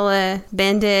still able to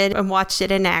bend it and watch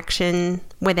it in action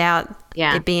without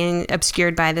it being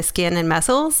obscured by the skin and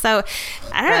muscles. So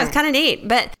I don't know, it's kind of neat.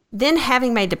 But then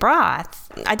having made the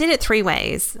broth, I did it 3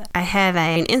 ways. I have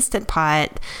an instant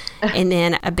pot and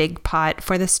then a big pot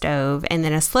for the stove and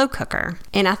then a slow cooker.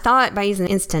 And I thought by using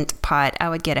an instant pot, I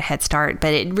would get a head start,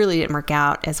 but it really didn't work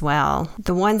out as well.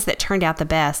 The ones that turned out the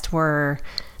best were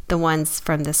the ones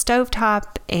from the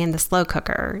stovetop and the slow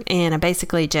cooker. And I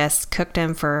basically just cooked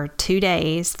them for 2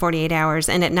 days, 48 hours.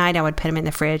 And at night I would put them in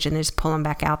the fridge and just pull them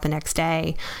back out the next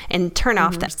day and turn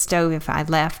off the stove if I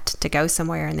left to go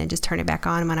somewhere and then just turn it back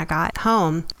on when I got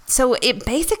home. So it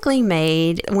basically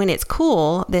made, when it's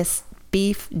cool, this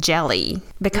beef jelly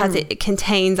because it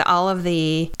contains all of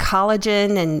the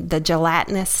collagen and the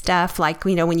gelatinous stuff. Like,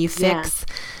 when you fix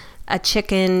a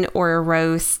chicken or a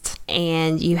roast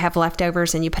and you have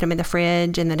leftovers and you put them in the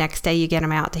fridge and the next day you get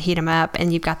them out to heat them up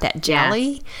and you've got that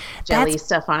jelly. Jelly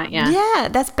stuff on it, Yeah,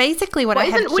 that's basically what I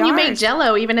have when you make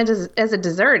Jell-O, even as a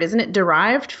dessert, isn't it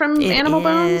derived from animal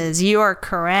bones? You are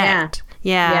correct.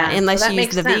 Yeah, unless you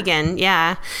use the vegan.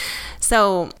 Yeah.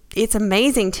 So it's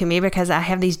amazing to me because I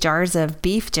have these jars of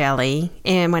beef jelly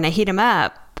and when I heat them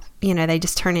up, they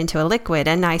just turn into a liquid,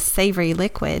 a nice savory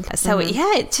liquid. So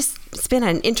it's been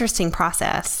an interesting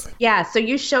process. Yeah. So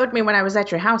you showed me when I was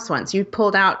at your house once, you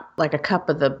pulled out like a cup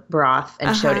of the broth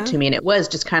and showed it to me. And it was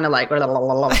just kind of like a,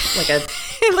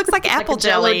 it looks like apple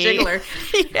jelly. Jiggler.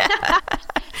 Yeah.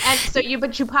 And so you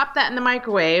pop that in the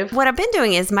microwave. What I've been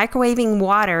doing is microwaving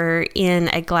water in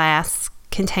a glass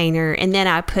container, and then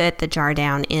I put the jar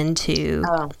down into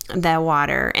the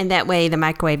water, and that way the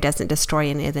microwave doesn't destroy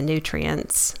any of the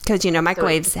nutrients, because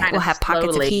microwaves will have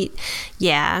pockets of heat.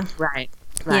 Yeah. Right.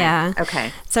 Yeah.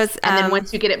 Okay. So it's, and then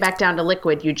once you get it back down to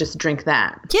liquid, you just drink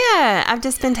that. Yeah. I've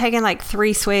just been taking like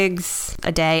 3 swigs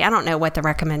a day. I don't know what the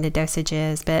recommended dosage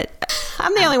is, but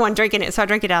I'm the only one drinking it, so I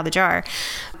drink it out of the jar.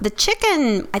 The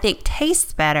chicken, I think,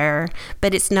 tastes better,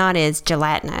 but it's not as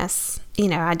gelatinous.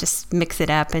 I just mix it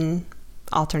up and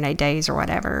alternate days or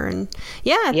whatever. And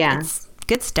it's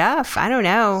good stuff. I don't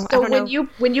know. So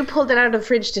when you pulled it out of the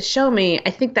fridge to show me,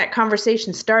 I think that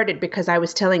conversation started because I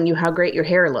was telling you how great your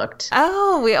hair looked.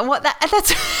 Oh, well,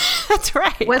 that's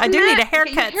right. I do need a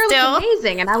haircut your hair still. Looks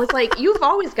amazing, and I was like, you've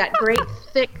always got great,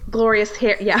 thick, glorious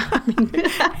hair. Yeah,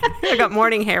 I got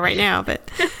morning hair right now, but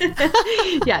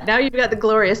yeah, now you've got the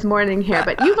glorious morning hair.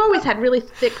 But you've always had really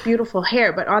thick, beautiful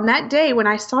hair. But on that day when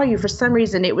I saw you, for some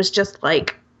reason, it was just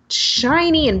like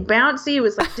shiny and bouncy. It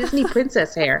was like Disney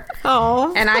princess hair.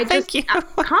 Oh, and I thank you.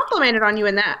 complimented on you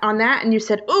on that, and you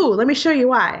said, "Ooh, let me show you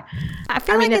why." I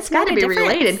mean, it's got to be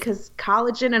related because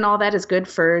collagen and all that is good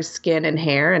for skin and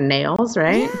hair and nails,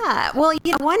 right? Yeah. Well,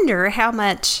 you wonder how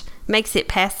much makes it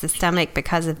past the stomach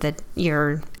because of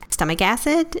your stomach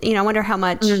acid. I wonder how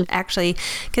much actually,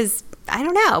 because I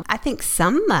don't know. I think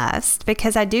some must,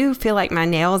 because I do feel like my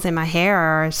nails and my hair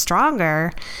are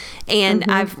stronger. And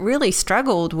I've really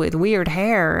struggled with weird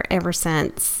hair ever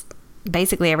since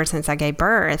I gave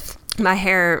birth. My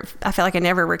hair, I feel like I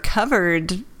never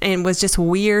recovered and was just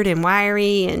weird and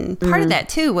wiry. And part of that,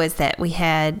 too, was that we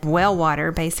had well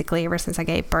water, basically, ever since I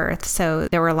gave birth. So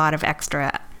there were a lot of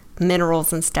extra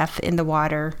minerals and stuff in the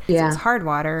water. Yeah. It's hard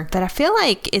water. But I feel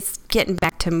like it's getting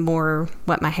back to more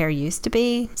what my hair used to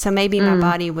be. So maybe my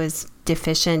body was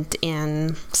deficient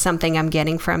in something I'm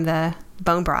getting from the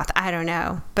bone broth. I don't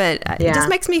know. But it just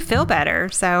makes me feel better.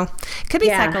 So it could be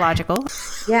psychological.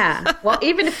 Yeah. Well,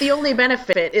 even if the only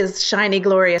benefit is shiny,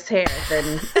 glorious hair,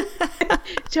 then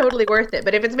totally worth it.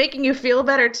 But if it's making you feel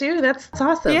better too, that's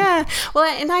awesome. Yeah. Well,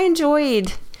 and I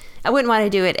wouldn't want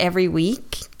to do it every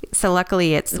week. So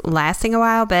luckily it's lasting a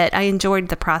while, but I enjoyed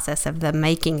the process of the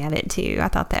making of it too. I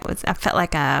felt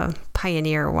like a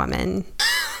pioneer woman.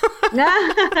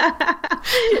 I'm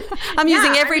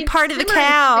using every part of the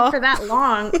cow for that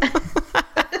long.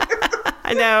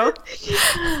 I know.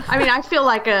 I mean, I feel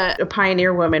like a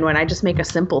pioneer woman when I just make a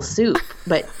simple soup,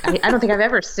 but I don't think I've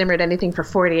ever simmered anything for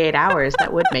 48 hours.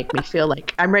 That would make me feel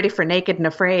like I'm ready for Naked and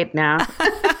Afraid now.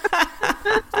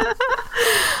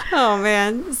 Oh,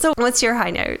 man. So what's your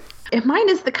high note? Mine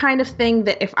is the kind of thing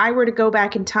that if I were to go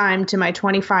back in time to my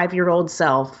 25-year-old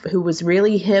self, who was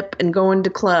really hip and going to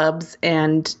clubs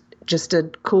and just a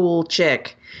cool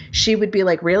chick, she would be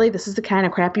like, really? This is the kind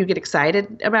of crap you get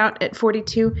excited about at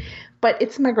 42? But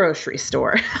it's my grocery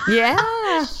store. Yeah.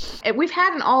 We've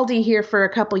had an Aldi here for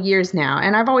a couple years now,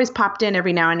 and I've always popped in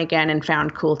every now and again and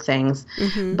found cool things.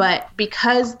 But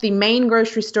because the main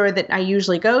grocery store that I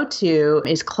usually go to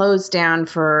is closed down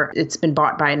it's been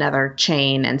bought by another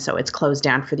chain, and so it's closed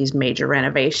down for these major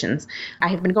renovations, I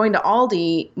have been going to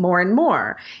Aldi more and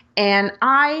more. And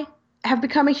I have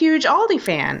become a huge Aldi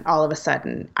fan all of a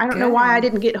sudden. I don't know why I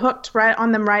didn't get hooked right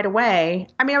on them right away.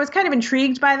 I mean, I was kind of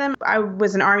intrigued by them. I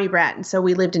was an Army brat, and so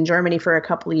we lived in Germany for a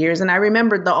couple of years, and I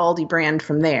remembered the Aldi brand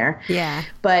from there. Yeah.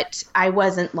 But I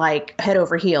wasn't like head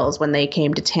over heels when they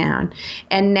came to town.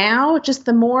 And now, just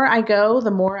the more I go,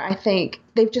 the more I think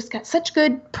they've just got such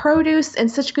good produce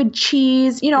and such good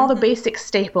cheese, all the basic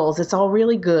staples. It's all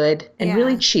really good and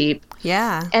really cheap.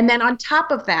 Yeah. And then on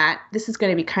top of that, this is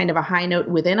going to be kind of a high note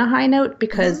within a high note,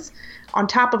 because on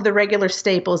top of the regular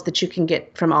staples that you can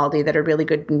get from Aldi that are really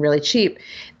good and really cheap,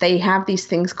 they have these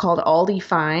things called Aldi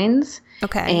Finds.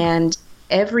 Okay. And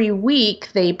every week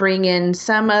they bring in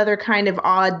some other kind of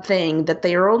odd thing that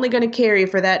they are only going to carry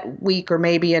for that week or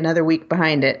maybe another week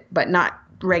behind it, but not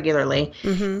regularly.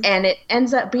 And it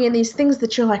ends up being these things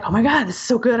that you're like, oh my God, this is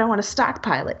so good, I want to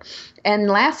stockpile it. And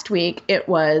last week it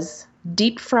was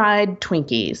deep fried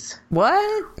Twinkies.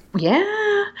 What?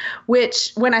 Yeah.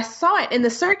 Which when I saw it in the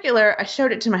circular, I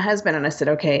showed it to my husband and I said,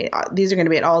 okay, these are going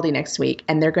to be at Aldi next week,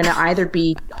 and they're going to either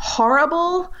be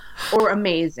horrible or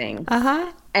amazing.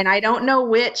 And I don't know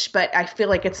which, but I feel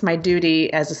like it's my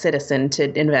duty as a citizen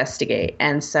to investigate.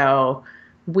 And so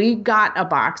we got a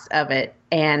box of it.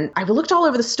 And I looked all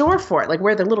over the store for it, like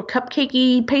where the little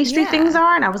cupcakey pastry things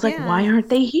are. And I was like, why aren't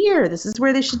they here? This is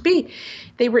where they should be.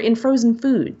 They were in frozen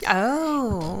food.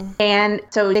 Oh. And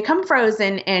so they come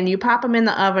frozen, and you pop them in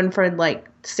the oven for like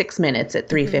 6 minutes at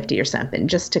 350 or something,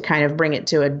 just to kind of bring it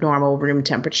to a normal room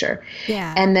temperature.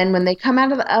 Yeah. And then when they come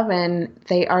out of the oven,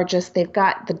 they've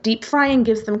got the deep frying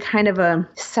gives them kind of a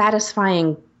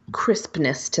satisfying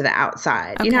crispness to the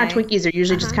outside. Okay. You know how Twinkies are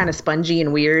usually just kind of spongy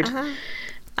and weird?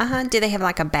 Do they have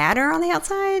like a batter on the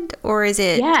outside, or is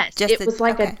it? Yes, just it was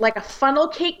like a funnel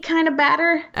cake kind of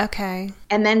batter. Okay.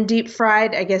 And then deep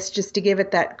fried, I guess, just to give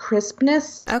it that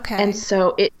crispness. Okay. And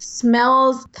so it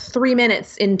smells 3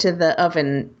 minutes into the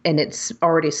oven, and it's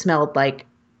already smelled like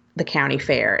the county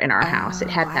fair in our house. It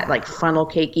had that like funnel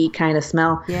cakey kind of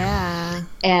smell. Yeah.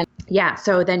 And yeah,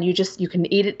 so then you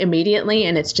can eat it immediately,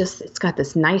 and it's got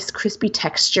this nice crispy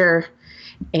texture.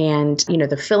 And, you know,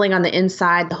 the filling on the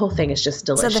inside, the whole thing is just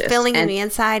delicious. So the filling on the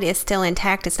inside is still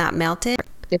intact. It's not melted?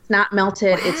 It's not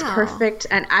melted. Wow. It's perfect.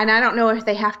 And I don't know if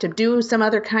they have to do some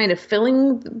other kind of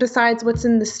filling besides what's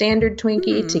in the standard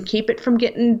Twinkie to keep it from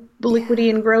getting liquidy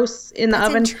and gross in the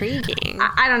oven. That's intriguing.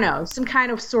 I don't know. Some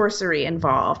kind of sorcery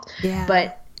involved. Yeah.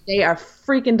 But they are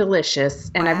freaking delicious,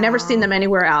 and I've never seen them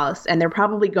anywhere else, and they're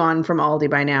probably gone from Aldi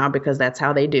by now because that's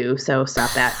how they do, so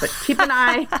stop that. But keep an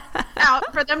eye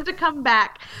out for them to come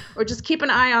back, or just keep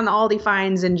an eye on the Aldi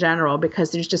finds in general,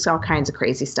 because there's just all kinds of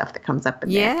crazy stuff that comes up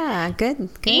in there. Yeah, good.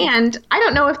 And I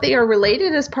don't know if they are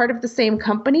related as part of the same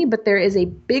company, but there is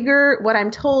what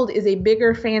I'm told is a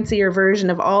bigger, fancier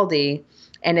version of Aldi.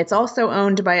 And it's also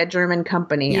owned by a German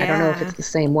company. Yeah. I don't know if it's the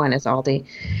same one as Aldi,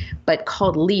 but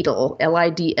called Lidl,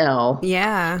 Lidl.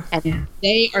 Yeah. And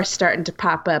they are starting to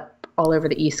pop up all over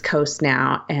the East Coast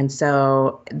now. And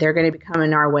so they're going to be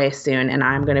coming our way soon. And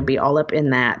I'm going to be all up in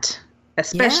that,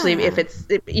 especially if it's,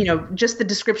 you know, just the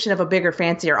description of a bigger,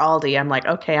 fancier Aldi. I'm like,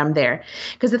 okay, I'm there.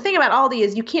 Because the thing about Aldi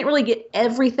is you can't really get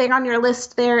everything on your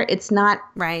list there. It's not,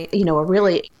 you know, a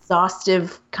really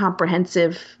exhaustive,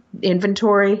 comprehensive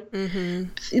inventory.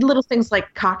 Little things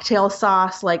like cocktail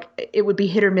sauce, like it would be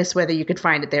hit or miss whether you could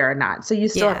find it there or not. So you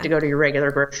still have to go to your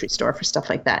regular grocery store for stuff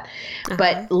like that.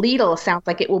 But Lidl sounds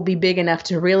like it will be big enough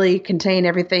to really contain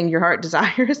everything your heart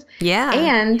desires. Yeah.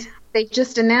 And they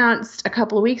just announced a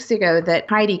couple of weeks ago that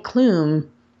Heidi Klum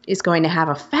is going to have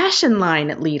a fashion line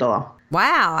at Lidl.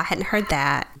 Wow, I hadn't heard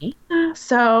that. Yeah,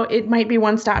 so it might be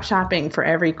one-stop shopping for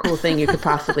every cool thing you could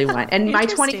possibly want. And my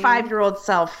 25-year-old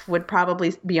self would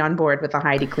probably be on board with a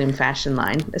Heidi Klum fashion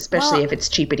line, especially if it's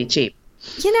cheapity cheap.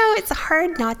 You know, it's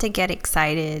hard not to get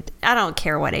excited. I don't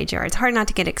care what age you are. It's hard not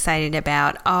to get excited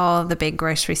about all the big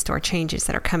grocery store changes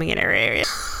that are coming in our area.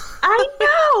 I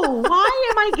know.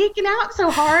 Why am I geeking out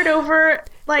so hard over...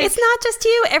 Like, it's not just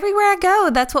you. Everywhere I go,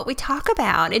 that's what we talk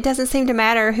about. It doesn't seem to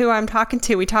matter who I'm talking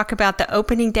to. We talk about the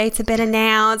opening dates have been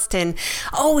announced, and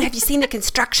have you seen the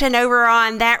construction over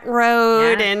on that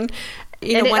road? Yeah.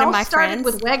 And one of my friends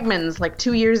with Wegmans like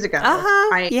 2 years ago.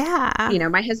 You know,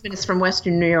 my husband is from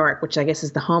Western New York, which I guess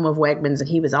is the home of Wegmans, and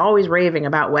he was always raving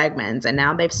about Wegmans, and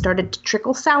now they've started to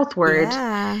trickle southward.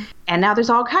 Yeah. And now there's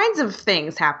all kinds of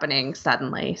things happening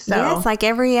suddenly. So yeah, it's like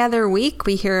every other week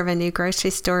we hear of a new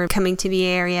grocery store coming to the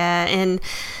area, and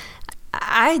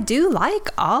I do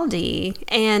like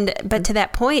Aldi, but to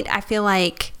that point, I feel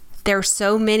like there's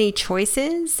so many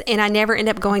choices, and I never end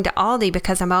up going to Aldi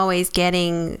because I'm always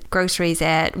getting groceries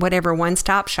at whatever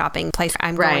one-stop shopping place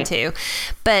I'm going to.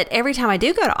 But every time I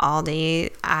do go to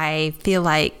Aldi, I feel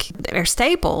like they're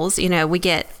staples. You know, we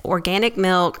get organic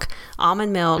milk,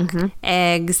 almond milk,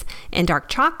 eggs, and dark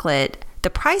chocolate. The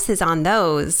prices on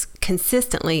those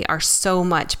consistently are so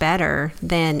much better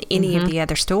than any of the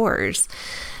other stores.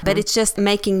 But it's just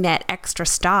making that extra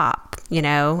stop, you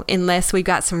know, unless we've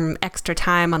got some extra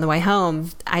time on the way home.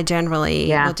 I generally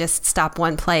will just stop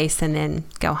one place and then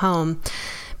go home.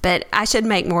 But I should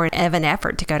make more of an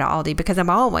effort to go to Aldi because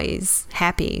I'm always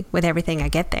happy with everything I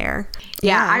get there.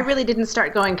 Yeah, I really didn't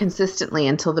start going consistently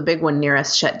until the big one near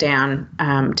us shut down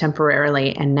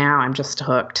temporarily. And now I'm just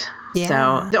hooked.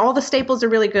 Yeah. So all the staples are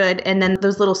really good. And then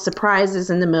those little surprises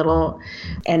in the middle.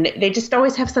 And they just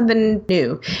always have something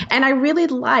new. And I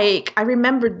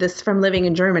remembered this from living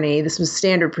in Germany. This was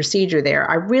standard procedure there.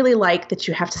 I really like that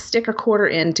you have to stick a quarter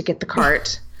in to get the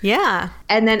cart. Yeah.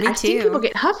 And then I see people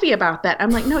get huffy about that.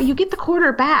 I'm like, no, you get the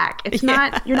quarter back. It's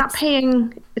not, you're not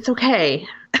paying. It's okay.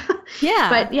 Yeah.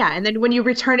 But yeah. And then when you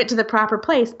return it to the proper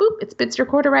place, boop, it spits your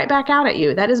quarter right back out at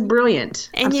you. That is brilliant.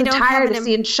 And I'm so tired of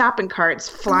seeing shopping carts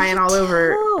flying all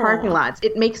over parking lots.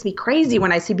 It makes me crazy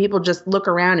when I see people just look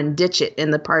around and ditch it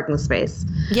in the parking space.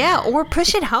 Yeah. Or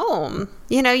push it home.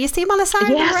 You know, you see them on the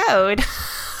side of the road.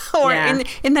 or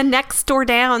in the next door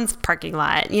down's parking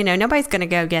lot. Nobody's going to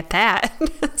go get that.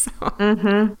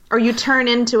 Or you turn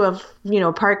into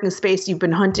a parking space you've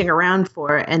been hunting around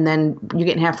for, and then you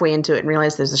get halfway into it and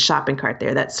realize there's a shopping cart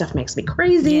there. That stuff makes me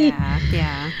crazy.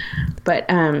 Yeah. But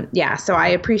so I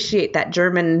appreciate that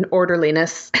German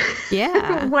orderliness.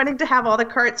 Yeah. Wanting to have all the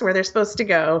carts where they're supposed to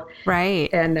go. Right.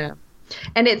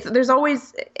 And there's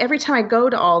always, every time I go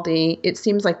to Aldi, it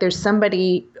seems like there's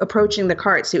somebody approaching the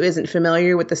carts who isn't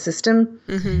familiar with the system.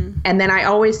 Mm-hmm. And then I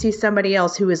always see somebody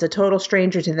else who is a total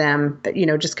stranger to them,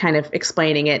 just kind of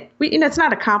explaining it. It's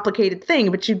not a complicated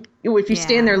thing, but if you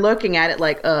stand there looking at it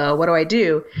like, what do I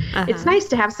do? Uh-huh. It's nice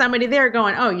to have somebody there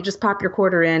going, oh, you just pop your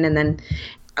quarter in. And then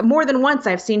more than once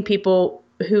I've seen people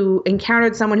who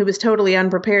encountered someone who was totally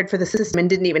unprepared for the system and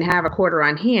didn't even have a quarter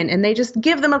on hand, and they just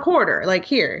give them a quarter, like,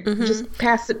 here, just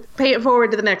pay it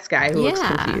forward to the next guy who looks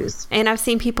confused. And I've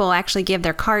seen people actually give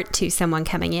their cart to someone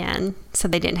coming in, so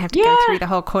they didn't have to go through the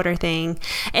whole quarter thing.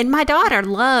 And my daughter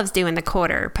loves doing the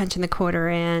quarter, punching the quarter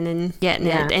in and getting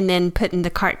it, and then putting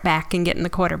the cart back and getting the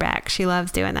quarter back. She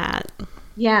loves doing that.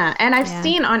 Yeah, and I've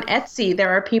seen on Etsy, there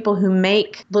are people who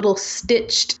make little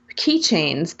stitched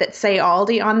keychains that say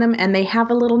Aldi on them, and they have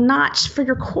a little notch for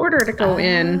your quarter to go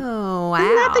in. Oh, wow.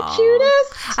 Isn't that the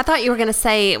cutest? I thought you were going to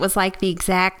say it was like the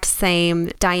exact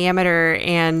same diameter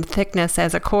and thickness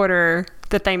as a quarter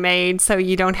that they made, so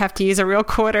you don't have to use a real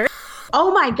quarter.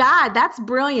 Oh my God, that's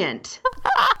brilliant.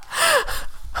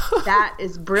 That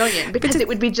is brilliant, because it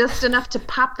would be just enough to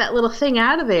pop that little thing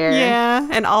out of there. Yeah,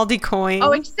 an Aldi coin.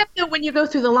 Oh, except that when you go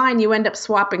through the line, you end up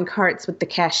swapping carts with the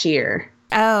cashier.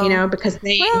 Oh. Because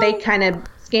they kind of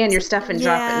scan your stuff and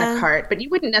drop it in a cart, but you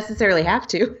wouldn't necessarily have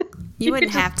to. You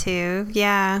wouldn't have to,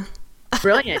 yeah.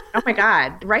 Brilliant. Oh my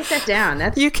God. Write that down.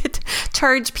 You could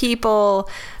charge people,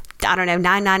 I don't know,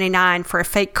 $9.99 for a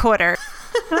fake quarter.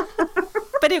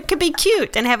 But it could be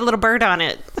cute and have a little bird on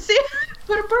it. See?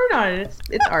 Put a bird on it.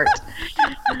 It's art.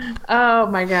 Oh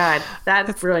my God.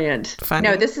 That's brilliant. Funny.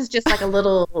 No, this is just like a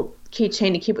little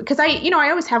keychain to keep it. Because I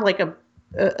always have like a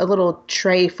little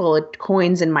tray full of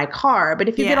coins in my car, but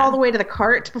if you get all the way to the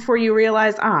cart before you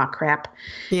realize, crap,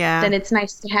 then it's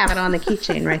nice to have it on the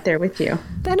keychain right there with you.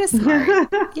 That is smart.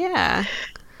 Yeah.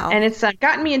 And it's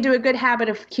gotten me into a good habit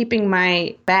of keeping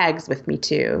my bags with me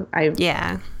too. I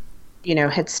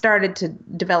had started to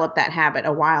develop that habit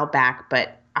a while back,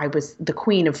 but I was the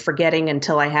queen of forgetting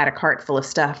until I had a cart full of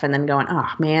stuff and then going,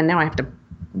 oh man, now I have to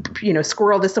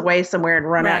squirrel this away somewhere and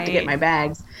run out to get my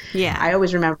bags. Yeah. I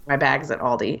always remember my bags at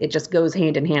Aldi. It just goes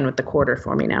hand in hand with the quarter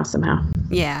for me now somehow.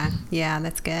 Yeah. Yeah,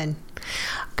 that's good.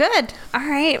 Good. All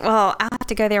right. Well, I'll have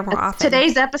to go there more often.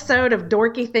 Today's episode of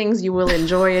Dorky Things You Will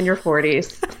Enjoy in Your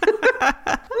 40s.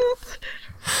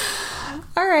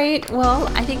 All right. Well,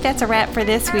 I think that's a wrap for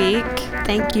this week.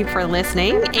 Thank you for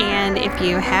listening. And if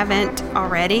you haven't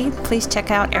already, please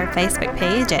check out our Facebook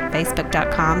page at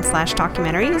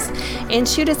facebook.com/talkumentaries and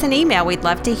shoot us an email. We'd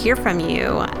love to hear from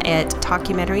you at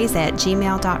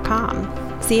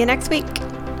talkumentaries@gmail.com. See you next week.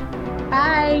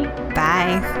 Bye.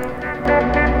 Bye.